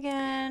meet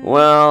again?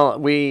 Well,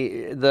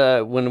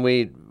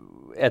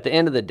 at the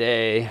end of the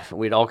day,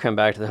 we'd all come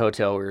back to the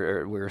hotel we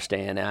were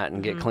staying at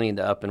and get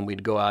cleaned up, and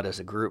we'd go out as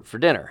a group for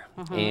dinner.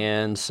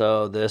 And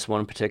so this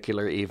one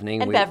particular evening,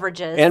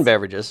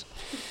 beverages.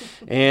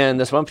 And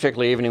this one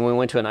particular evening, we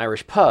went to an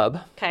Irish pub.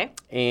 Okay.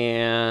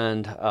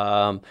 And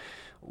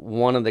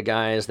one of the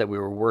guys that we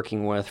were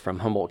working with from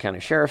Humboldt County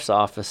Sheriff's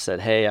Office said,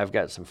 "Hey, I've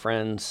got some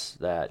friends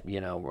that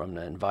I'm going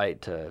to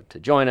invite to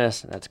join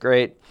us." And that's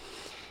great.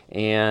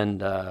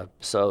 And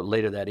so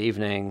later that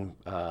evening,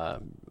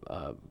 a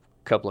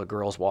couple of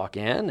girls walk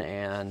in,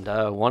 and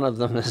one of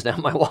them is now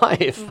my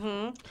wife.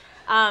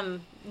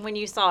 When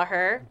you saw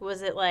her,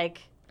 was it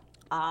like,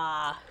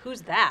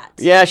 who's that?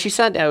 Yeah, she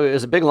sat down. It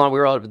was we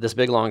were all at this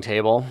big long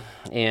table,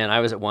 and I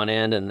was at one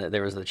end, and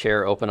there was the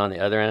chair open on the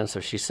other end, so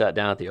she sat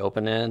down at the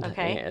open end,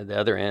 at the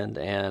other end,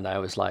 and I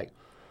was like,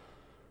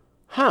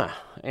 huh.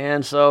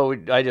 And so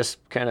I just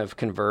kind of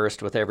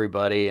conversed with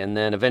everybody, and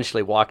then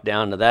eventually walked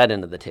down to that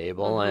end of the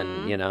table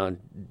and,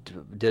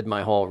 did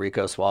my whole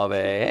Rico Suave,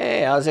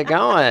 hey, how's it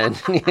going?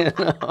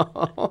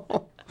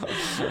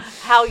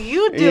 How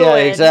you doing? Yeah,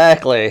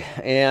 exactly.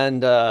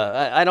 And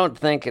I don't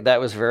think that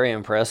was very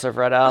impressive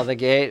right out of the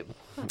gate.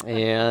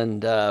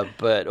 And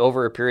but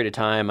over a period of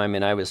time, I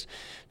mean, I was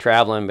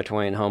traveling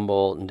between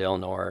Humboldt and Del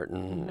Norte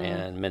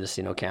and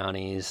Mendocino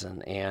counties,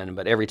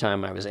 but every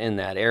time I was in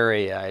that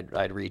area,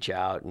 I'd reach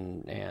out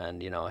and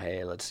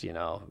hey, let's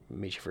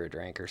meet you for a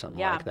drink or something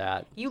like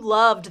that. You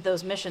loved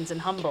those missions in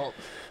Humboldt.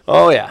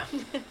 Oh yeah.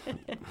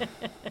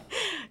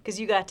 Because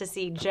you got to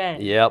see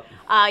Jen. Yep.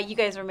 You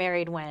guys were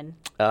married when?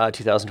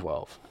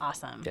 2012.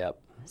 Awesome. Yep.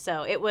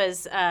 So it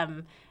was.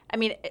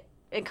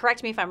 And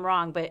correct me if I'm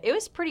wrong, but it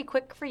was pretty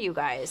quick for you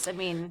guys. I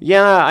mean,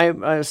 yeah,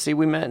 I see.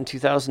 We met in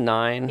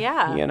 2009.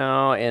 Yeah,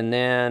 and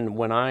then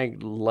when I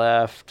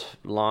left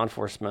law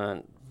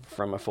enforcement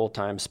from a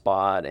full-time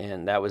spot,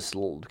 and that was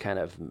kind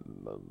of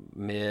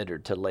mid or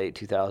to late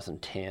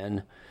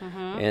 2010,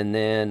 and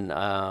then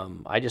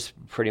I just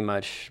pretty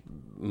much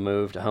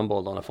moved to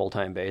Humboldt on a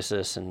full-time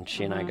basis, and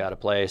she and I got a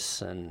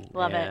place, and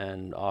Love it.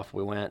 and off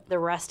we went. The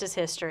rest is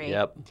history.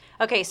 Yep.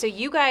 Okay, so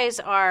you guys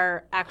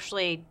are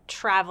actually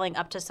traveling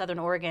up to Southern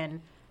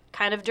Oregon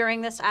kind of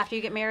during this, after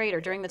you get married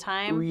or during the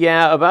time?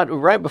 Yeah, about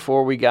right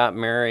before we got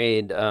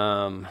married,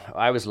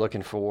 I was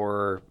looking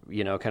for,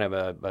 kind of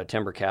a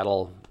timber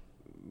cattle,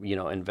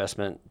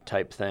 investment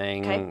type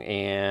thing, Okay.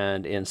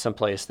 and in some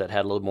place that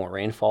had a little more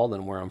rainfall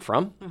than where I'm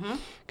from,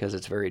 because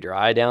it's very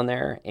dry down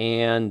there.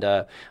 And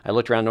I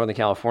looked around Northern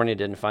California,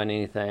 didn't find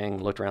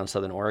anything. Looked around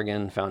Southern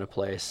Oregon, found a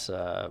place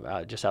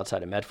just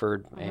outside of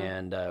Medford,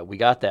 and we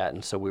got that.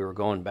 And so we were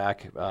going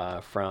back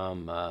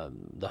from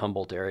the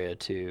Humboldt area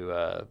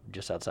to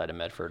just outside of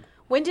Medford.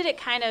 When did it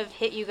kind of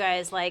hit you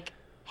guys like,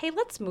 hey,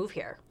 let's move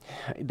here?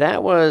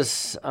 That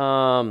was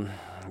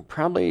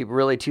probably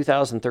really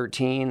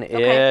 2013-ish.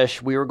 Okay.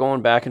 We were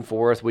going back and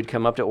forth. We'd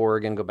come up to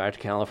Oregon, go back to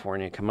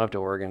California, come up to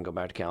Oregon, go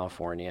back to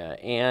California.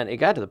 And it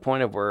got to the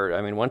point of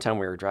where, one time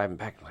we were driving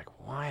back, like,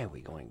 why are we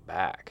going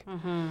back?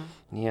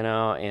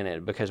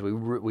 And because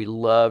we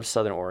loved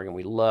Southern Oregon.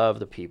 We love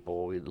the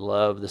people. We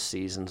love the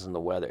seasons and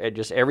the weather.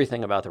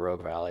 Everything about the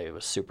Rogue Valley, it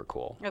was super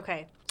cool.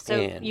 Okay. So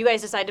And- you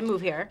guys decided to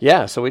move here.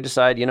 Yeah, so we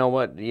decided, you know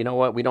what,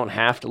 we don't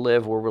have to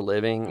live where we're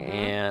living,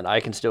 and I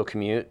can still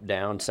commute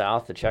down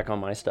south to check on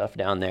my stuff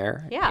down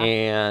there. Yeah.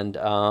 And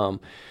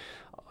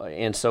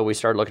so we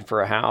started looking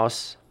for a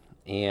house,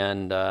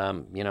 and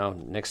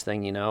next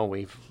thing you know,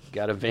 we've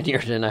got a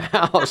vineyard and a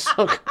house.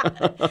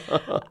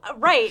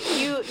 Right.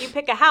 You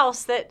pick a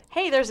house that,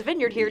 hey, there's a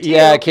vineyard here too.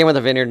 Yeah, it came with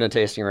a vineyard and a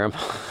tasting room.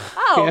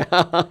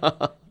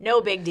 Oh, no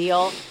big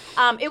deal.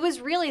 It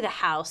was really the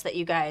house that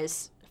you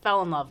guys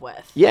fell in love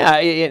with. Yeah,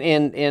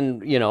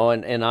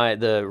 and I,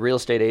 the real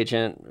estate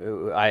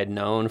agent I had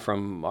known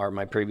from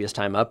my previous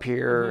time up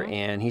here,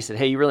 and he said,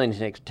 hey, you really need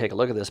to take a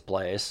look at this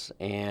place.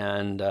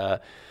 And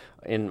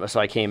so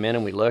I came in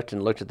and we looked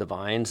at the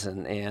vines,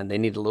 and they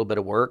needed a little bit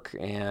of work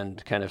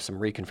and kind of some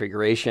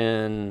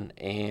reconfiguration.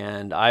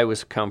 And I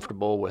was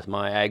comfortable with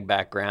my ag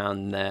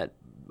background that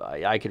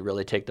I could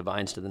really take the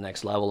vines to the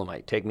next level. It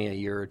might take me a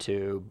year or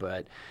two,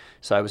 but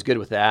so I was good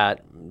with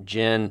that.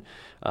 Jen,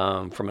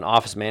 from an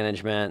office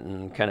management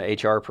and kind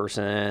of HR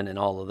person and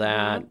all of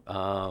that,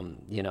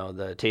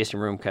 the tasting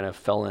room kind of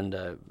fell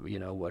into,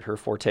 what her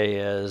forte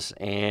is.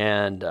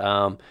 And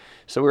so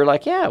we were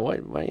like, yeah,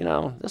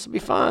 this will be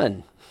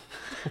fun.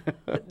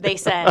 They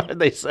said.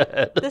 They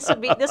said. This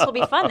will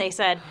be fun, they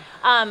said.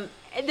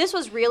 This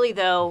was really,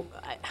 though,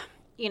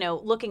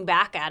 looking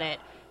back at it,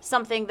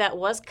 something that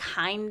was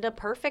kind of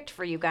perfect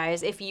for you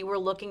guys if you were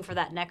looking for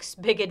that next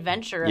big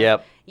adventure.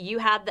 Yep. You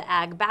had the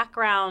ag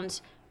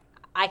background.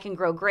 I can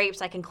grow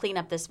grapes. I can clean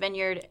up this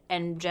vineyard.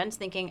 And Jen's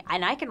thinking,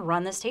 and I can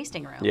run this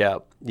tasting room.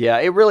 Yeah,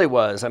 it really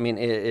was.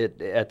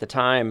 It at the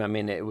time,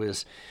 it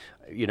was,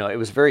 it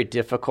was very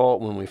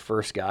difficult when we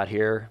first got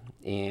here,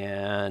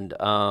 and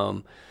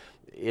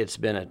it's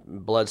been a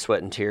blood,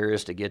 sweat, and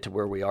tears to get to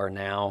where we are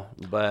now.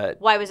 But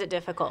why was it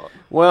difficult?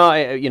 well,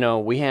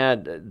 we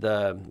had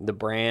the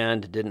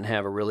brand didn't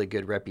have a really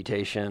good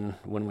reputation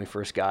when we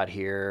first got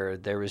here.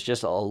 There was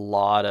just a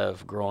lot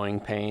of growing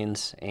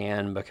pains,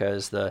 and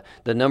because the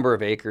number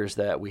of acres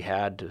that we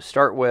had to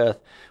start with,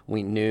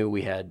 we knew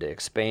we had to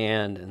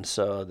expand, and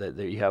so that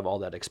you have all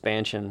that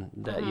expansion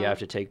that you have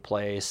to take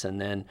place, and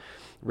then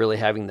really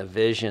having the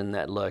vision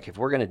that, look, if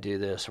we're going to do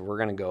this, we're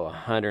going to go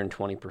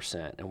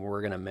 120%, and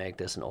we're going to make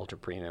this an ultra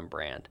premium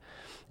brand.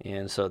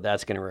 And so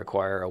that's going to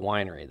require a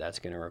winery. That's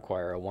going to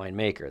require a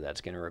winemaker.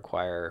 That's going to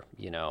require,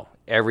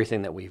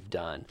 everything that we've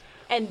done.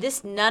 And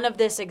none of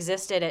this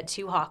existed at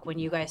Two Hawk when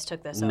you guys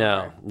took this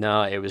over.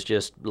 No, it was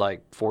just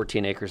like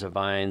 14 acres of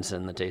vines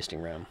in the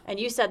tasting room. And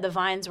you said the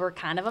vines were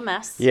kind of a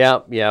mess. Yeah.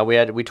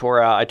 I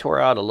tore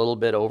out a little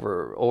bit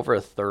over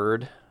a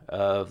third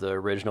of the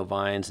original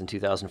vines in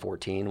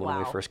 2014 when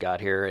we first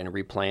got here, and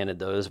replanted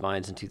those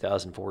vines in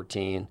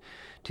 2014.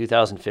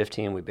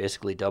 2015, we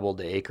basically doubled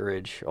the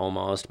acreage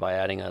almost by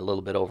adding a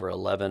little bit over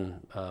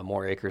 11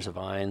 more acres of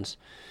vines.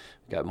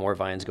 Got more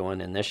vines going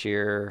in this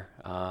year.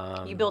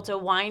 You built a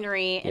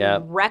winery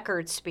in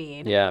record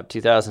speed. Yeah,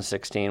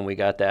 2016, we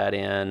got that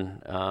in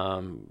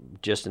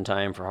just in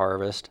time for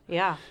harvest.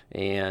 Yeah.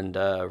 And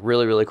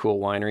really, really cool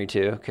winery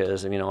too,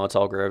 because it's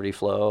all gravity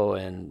flow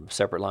and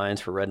separate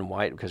lines for red and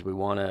white, because we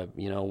want to,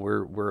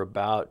 we're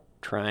about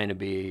trying to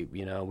be,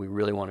 we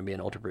really want to be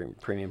an ultra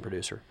premium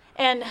producer.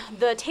 And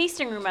the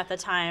tasting room at the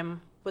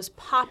time was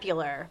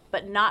popular,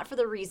 but not for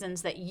the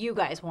reasons that you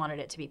guys wanted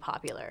it to be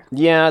popular.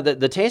 Yeah,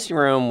 the tasting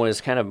room was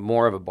kind of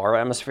more of a bar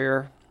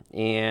atmosphere,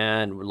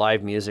 and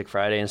live music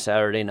Friday and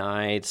Saturday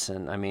nights.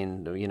 And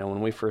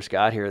when we first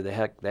got here, they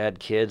had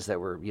kids that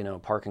were,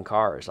 parking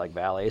cars, like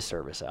valet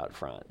service out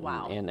front.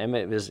 Wow. And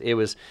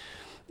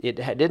it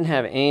didn't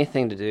have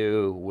anything to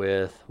do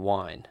with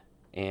wine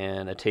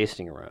and a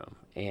tasting room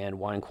and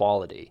wine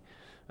quality.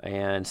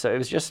 And so it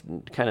was just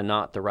kind of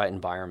not the right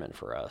environment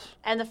for us.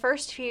 And the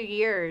first few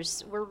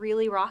years were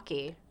really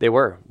rocky. They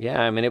were,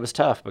 yeah. I mean, it was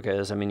tough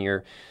because I mean,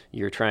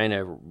 you're trying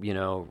to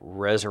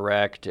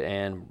resurrect,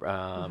 and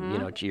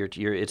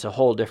it's a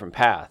whole different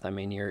path. I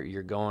mean,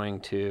 you're going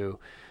to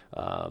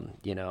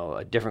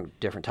a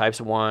different types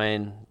of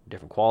wine,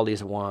 different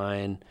qualities of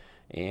wine,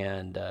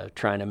 and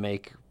trying to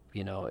make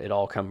it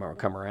all come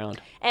around.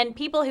 And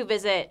people who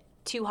visit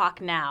Two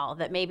Hawk now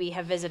that maybe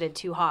have visited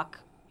Two Hawk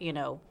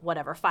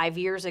 5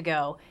 years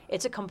ago,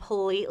 it's a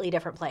completely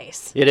different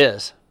place. It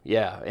is,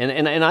 yeah,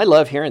 and I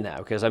love hearing that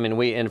because I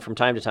mean from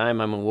time to time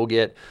we'll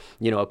get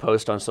a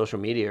post on social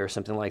media or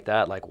something like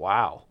that, like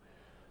wow,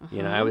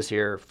 I was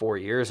here 4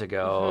 years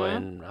ago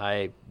and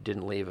I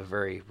didn't leave a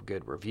very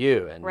good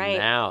review, and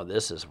now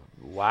this is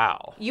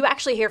wow. You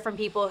actually hear from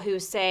people who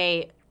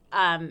say,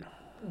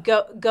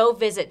 go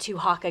visit Two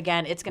Hawk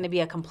again. It's going to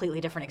be a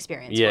completely different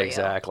experience. Yeah, for you.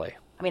 Exactly.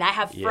 I mean, I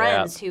have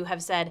friends who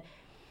have said,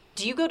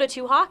 do you go to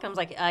Two Hawk? And I was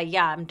like,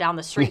 yeah, I'm down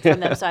the street from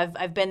them, so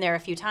I've been there a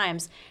few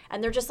times.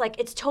 And they're just like,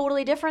 it's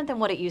totally different than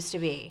what it used to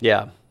be.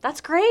 Yeah.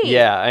 That's great.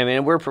 Yeah, I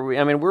mean, we're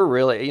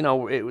really,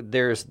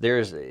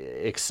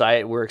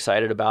 we're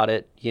excited about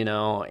it,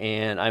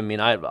 and I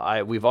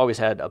mean, we've always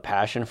had a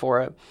passion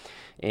for it.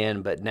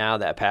 But now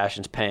that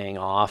passion's paying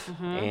off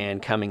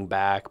and coming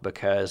back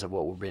because of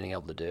what we're being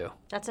able to do.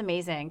 That's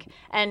amazing.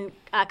 And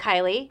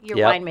Kylie, your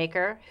Yep.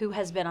 winemaker, who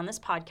has been on this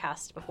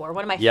podcast before,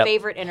 one of my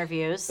favorite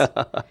interviews.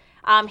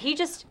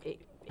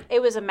 It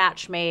was a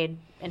match made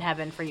in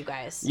heaven for you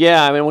guys.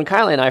 Yeah, I mean, when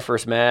Kylie and I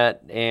first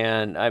met,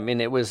 and I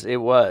mean, it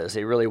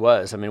really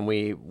was. I mean,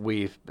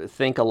 we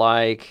think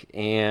alike,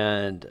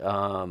 and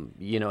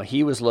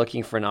he was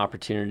looking for an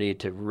opportunity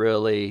to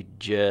really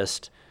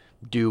just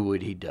do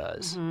what he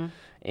does.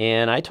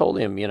 And I told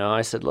him,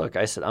 I said, look,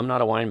 I'm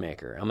not a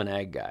winemaker. I'm an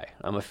ag guy.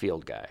 I'm a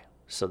field guy.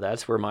 So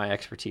that's where my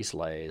expertise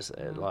lies,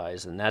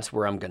 and that's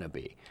where I'm going to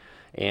be.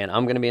 And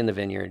I'm going to be in the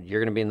vineyard.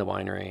 You're going to be in the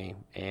winery,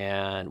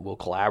 and we'll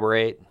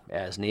collaborate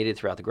as needed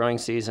throughout the growing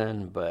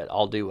season. But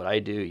I'll do what I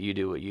do. You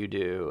do what you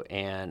do,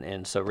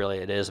 and so really,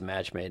 it is a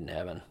match made in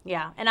heaven.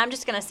 Yeah, and I'm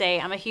just going to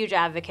say I'm a huge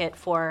advocate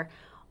for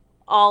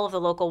all of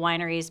the local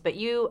wineries, but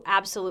you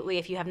absolutely,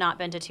 if you have not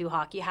been to Two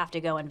Hawk, you have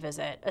to go and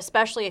visit,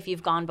 especially if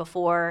you've gone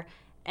before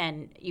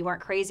and you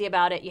weren't crazy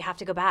about it. You have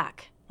to go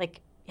back.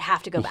 Like, you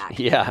have to go back.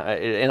 Yeah,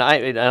 and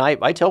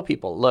I tell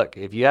people, look,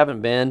 if you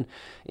haven't been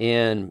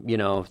in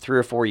 3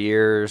 or 4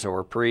 years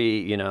or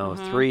pre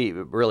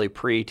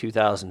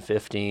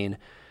 2015,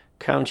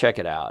 come check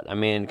it out. I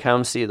mean,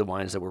 come see the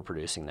wines that we're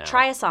producing now.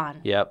 Try us on.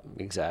 Yep,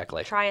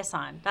 exactly. Try us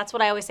on. That's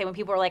what I always say when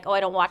people are like, "Oh,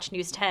 I don't watch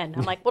News 10."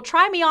 I'm like, "Well,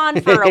 try me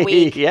on for a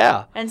week,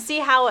 yeah, and see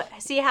how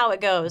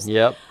it goes."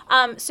 Yep.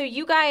 So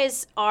you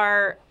guys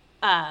are,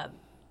 I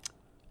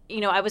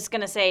was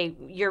gonna say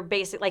you're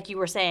basic, like you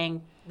were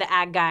saying, the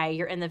ag guy.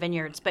 You're in the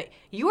vineyards, but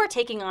you are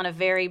taking on a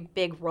very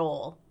big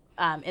role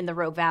in the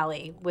Rogue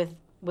Valley with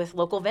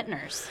local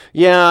vintners.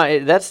 Yeah,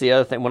 that's the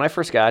other thing. When I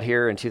first got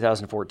here in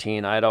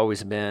 2014, I'd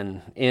always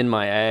been on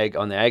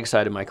the ag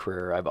side of my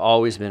career. I've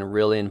always been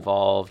really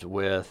involved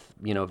with,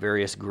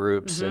 various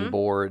groups and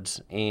boards.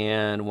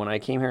 And when I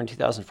came here in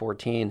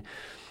 2014,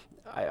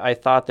 I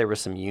thought there was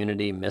some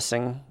unity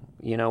missing,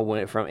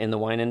 in the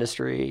wine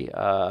industry.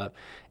 So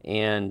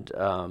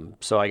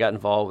I got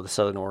involved with the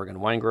Southern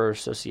Oregon Wine Growers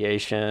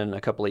Association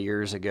a couple of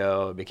years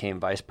ago. I became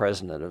vice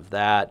president of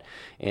that,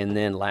 and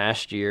then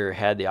last year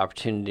had the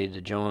opportunity to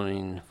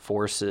join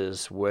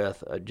forces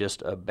with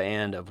just a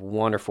band of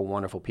wonderful,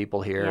 wonderful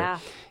people here. Yeah.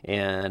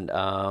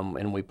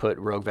 And we put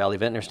Rogue Valley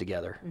Vintners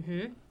together.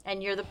 Mm-hmm.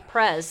 And you're the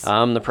prez.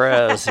 I'm the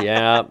prez,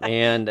 yeah,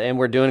 and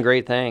we're doing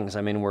great things.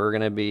 I mean, we're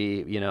going to be,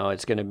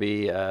 it's going to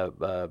be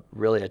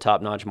really a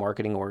top-notch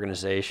marketing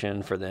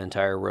organization for the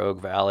entire Rogue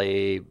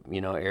Valley,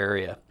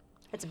 area.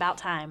 It's about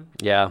time.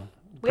 Yeah,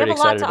 we have a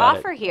lot to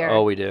offer here.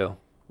 Oh, we do.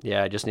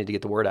 Yeah, I just need to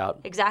get the word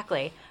out.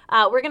 Exactly.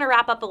 We're going to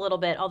wrap up a little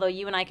bit, although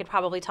you and I could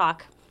probably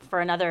talk for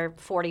another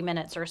 40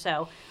 minutes or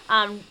so.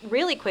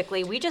 Really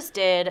quickly, we just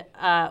did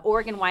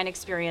Oregon Wine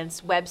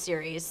Experience web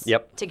series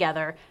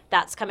together.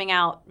 That's coming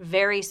out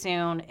very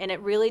soon, and it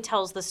really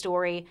tells the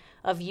story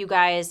of you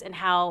guys and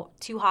how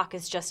Two Hawk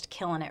is just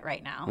killing it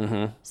right now.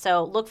 Mm-hmm.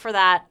 So look for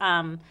that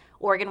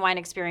Oregon Wine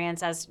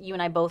Experience, as you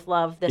and I both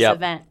love this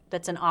event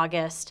that's in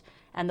August,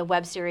 and the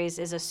web series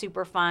is a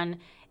super fun,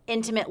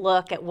 intimate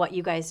look at what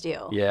you guys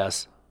do.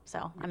 Yes.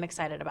 So I'm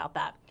excited about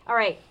that. All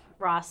right,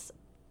 Ross.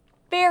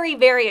 Very,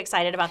 very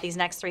excited about these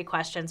next 3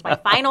 questions. My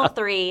final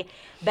 3,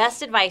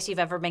 best advice you've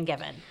ever been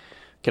given.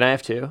 Can I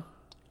have 2?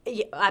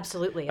 Yeah,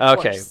 absolutely.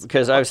 Okay,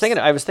 because I was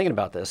thinking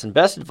about this, and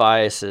best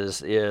advice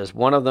is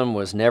one of them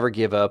was never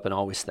give up and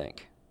always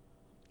think.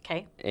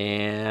 Okay.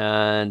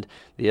 And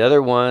the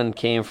other one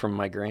came from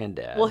my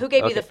granddad. Well, who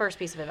gave you the first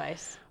piece of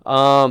advice?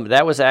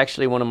 That was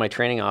actually one of my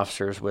training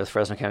officers with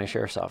Fresno County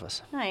Sheriff's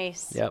Office.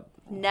 Nice. Yep.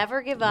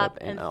 Never give up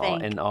and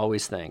think. And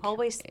always think.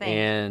 Always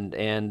think.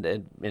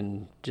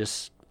 And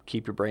just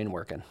keep your brain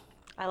working.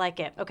 I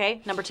like it.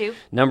 Okay, number 2?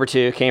 Number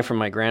 2 came from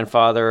my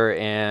grandfather,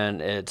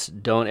 and it's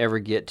don't ever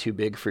get too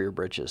big for your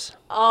britches.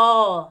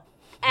 Oh,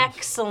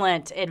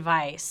 excellent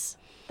advice.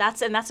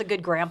 That's a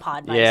good grandpa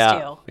advice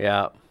too.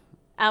 Yeah.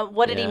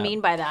 What did he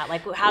mean by that?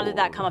 Like, how did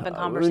that come up in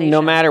conversation?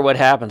 No matter what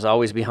happens,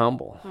 always be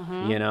humble,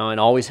 and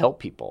always help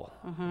people.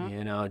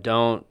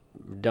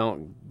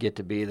 Don't get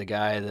to be the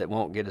guy that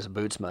won't get his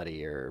boots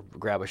muddy or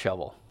grab a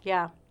shovel.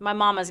 Yeah. My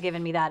mama's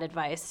given me that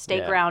advice.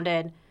 Stay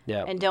grounded.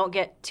 Yep. And don't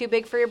get too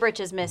big for your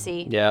britches,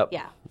 Missy. Yep.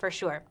 Yeah, for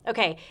sure.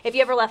 Okay. If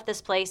you ever left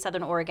this place,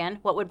 Southern Oregon,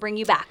 what would bring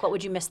you back? What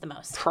would you miss the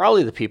most?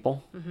 Probably the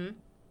people.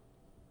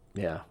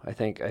 Yeah, I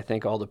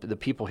think all the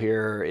people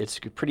here, it's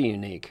pretty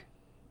unique,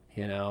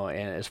 and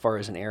as far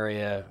as an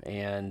area,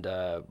 and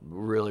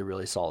really,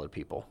 really solid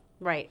people.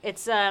 Right.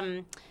 It's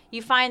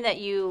you find that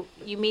you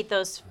meet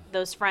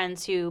those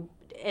friends who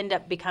end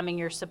up becoming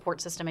your support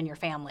system in your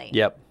family.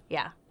 Yep.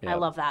 Yeah. I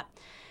love that.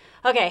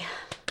 Okay.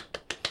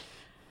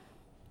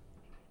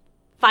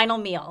 Final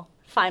meal,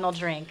 final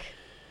drink.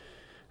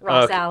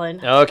 Ross Allen.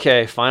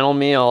 Okay, final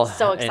meal.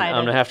 So excited. And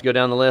I'm gonna have to go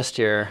down the list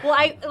here. Well,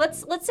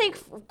 let's say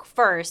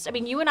first. I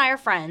mean, you and I are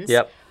friends.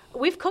 Yep.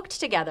 We've cooked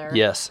together.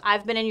 Yes.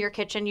 I've been in your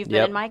kitchen. You've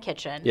been in my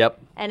kitchen. Yep.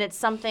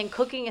 And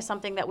cooking is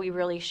something that we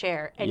really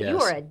share. And Yes. you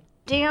are a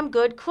damn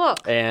good cook.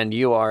 And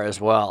you are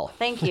as well.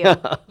 Thank you.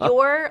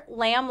 Your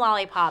lamb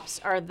lollipops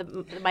are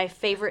my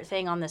favorite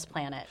thing on this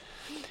planet.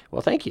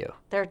 Well, thank you.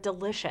 They're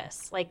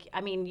delicious. Like,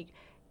 I mean,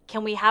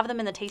 can we have them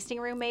in the tasting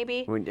room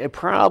maybe?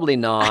 Probably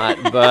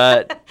not,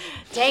 but...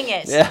 Dang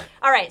it. Yeah.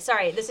 All right,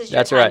 sorry. This is your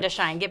That's time right. to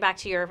shine. Get back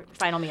to your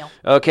final meal.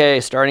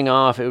 Okay, starting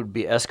off, it would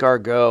be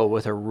escargot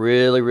with a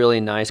really, really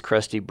nice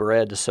crusty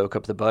bread to soak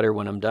up the butter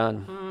when I'm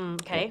done.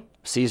 Okay.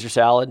 Caesar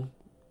salad.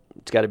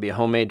 It's got to be a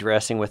homemade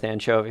dressing with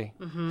anchovy.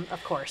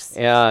 Of course.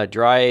 Yeah,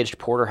 dry-aged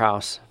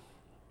porterhouse.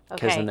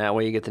 Because Okay. then that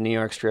way you get the New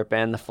York strip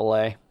and the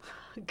filet.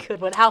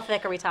 Good one. How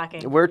thick are we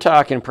talking? We're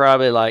talking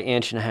probably like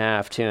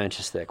 1.5 to 2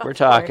 inches thick. We're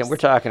course.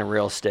 talking a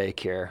real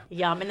steak here.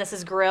 Yum. And this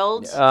is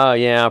grilled? Oh,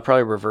 yeah,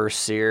 probably reverse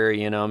sear,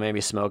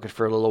 maybe smoke it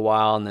for a little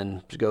while and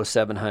then go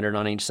 700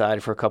 on each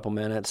side for a couple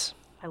minutes.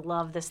 I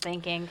love this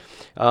thinking.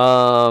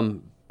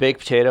 Baked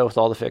potato with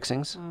all the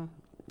fixings.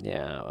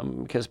 Yeah,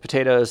 because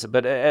potatoes,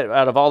 but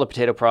out of all the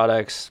potato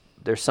products,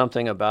 there's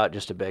something about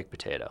just a baked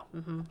potato.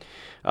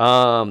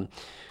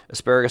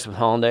 Asparagus with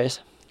hollandaise.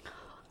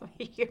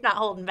 You're not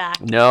holding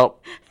back.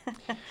 Nope.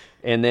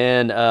 And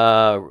then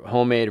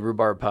homemade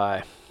rhubarb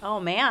pie Oh,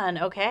 man.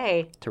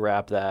 Okay. to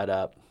wrap that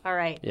up. All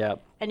right.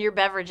 Yep. And your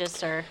beverages,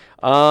 sir?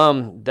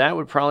 That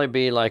would probably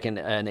be like an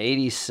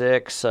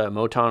 86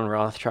 Moton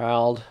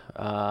Rothschild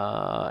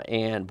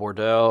and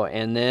Bordeaux,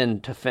 and then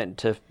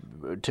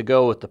to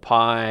go with the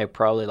pie,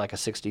 probably like a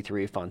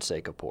 63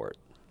 Fonseca port.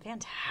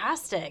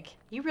 Fantastic.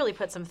 You really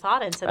put some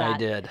thought into that. I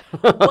did.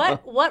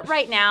 What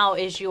right now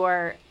is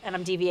your, and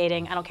I'm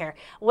deviating, I don't care.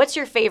 What's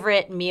your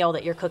favorite meal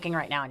that you're cooking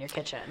right now in your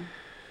kitchen?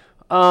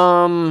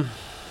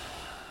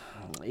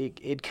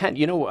 It kind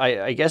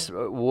I guess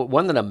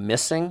one that I'm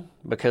missing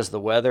because the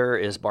weather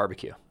is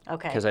barbecue.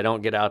 Okay. Because I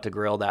don't get out to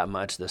grill that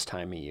much this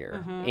time of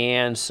year.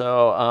 And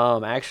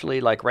so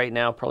actually like right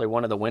now, probably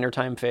one of the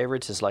wintertime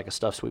favorites is like a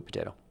stuffed sweet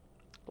potato.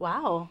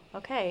 Wow.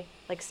 Okay.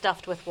 Like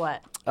stuffed with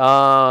what?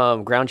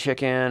 Ground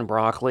chicken,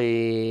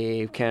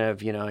 broccoli, kind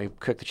of, you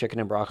cook the chicken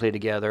and broccoli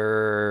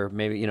together,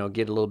 maybe,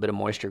 get a little bit of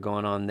moisture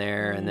going on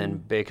there and then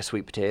bake a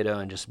sweet potato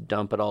and just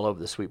dump it all over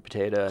the sweet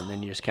potato. And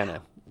then you just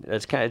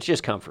it's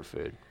just comfort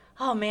food.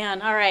 Oh,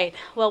 man. All right.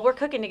 Well, we're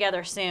cooking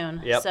together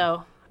soon. Yep.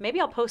 So maybe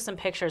I'll post some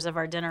pictures of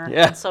our dinner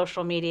Yeah. on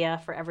social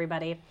media for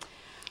everybody.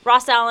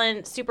 Ross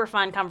Allen, super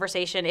fun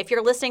conversation. If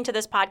you're listening to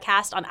this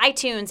podcast on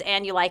iTunes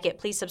and you like it,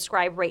 please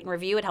subscribe, rate, and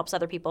review. It helps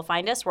other people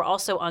find us. We're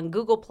also on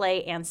Google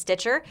Play and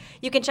Stitcher.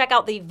 You can check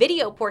out the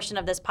video portion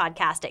of this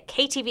podcast at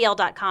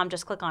ktvl.com.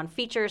 Just click on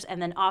features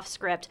and then off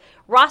script.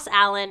 Ross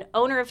Allen,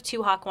 owner of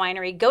Two Hawk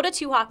Winery. Go to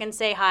Two Hawk and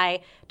say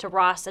hi to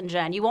Ross and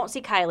Jen. You won't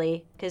see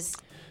Kylie because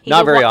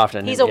Not very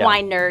often. He's a Yeah.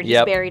 wine nerd.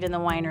 Yep. He's buried in the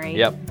winery.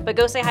 Yep. But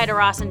go say hi to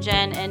Ross and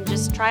Jen and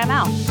just try them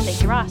out.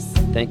 Thank you, Ross.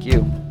 Thank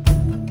you.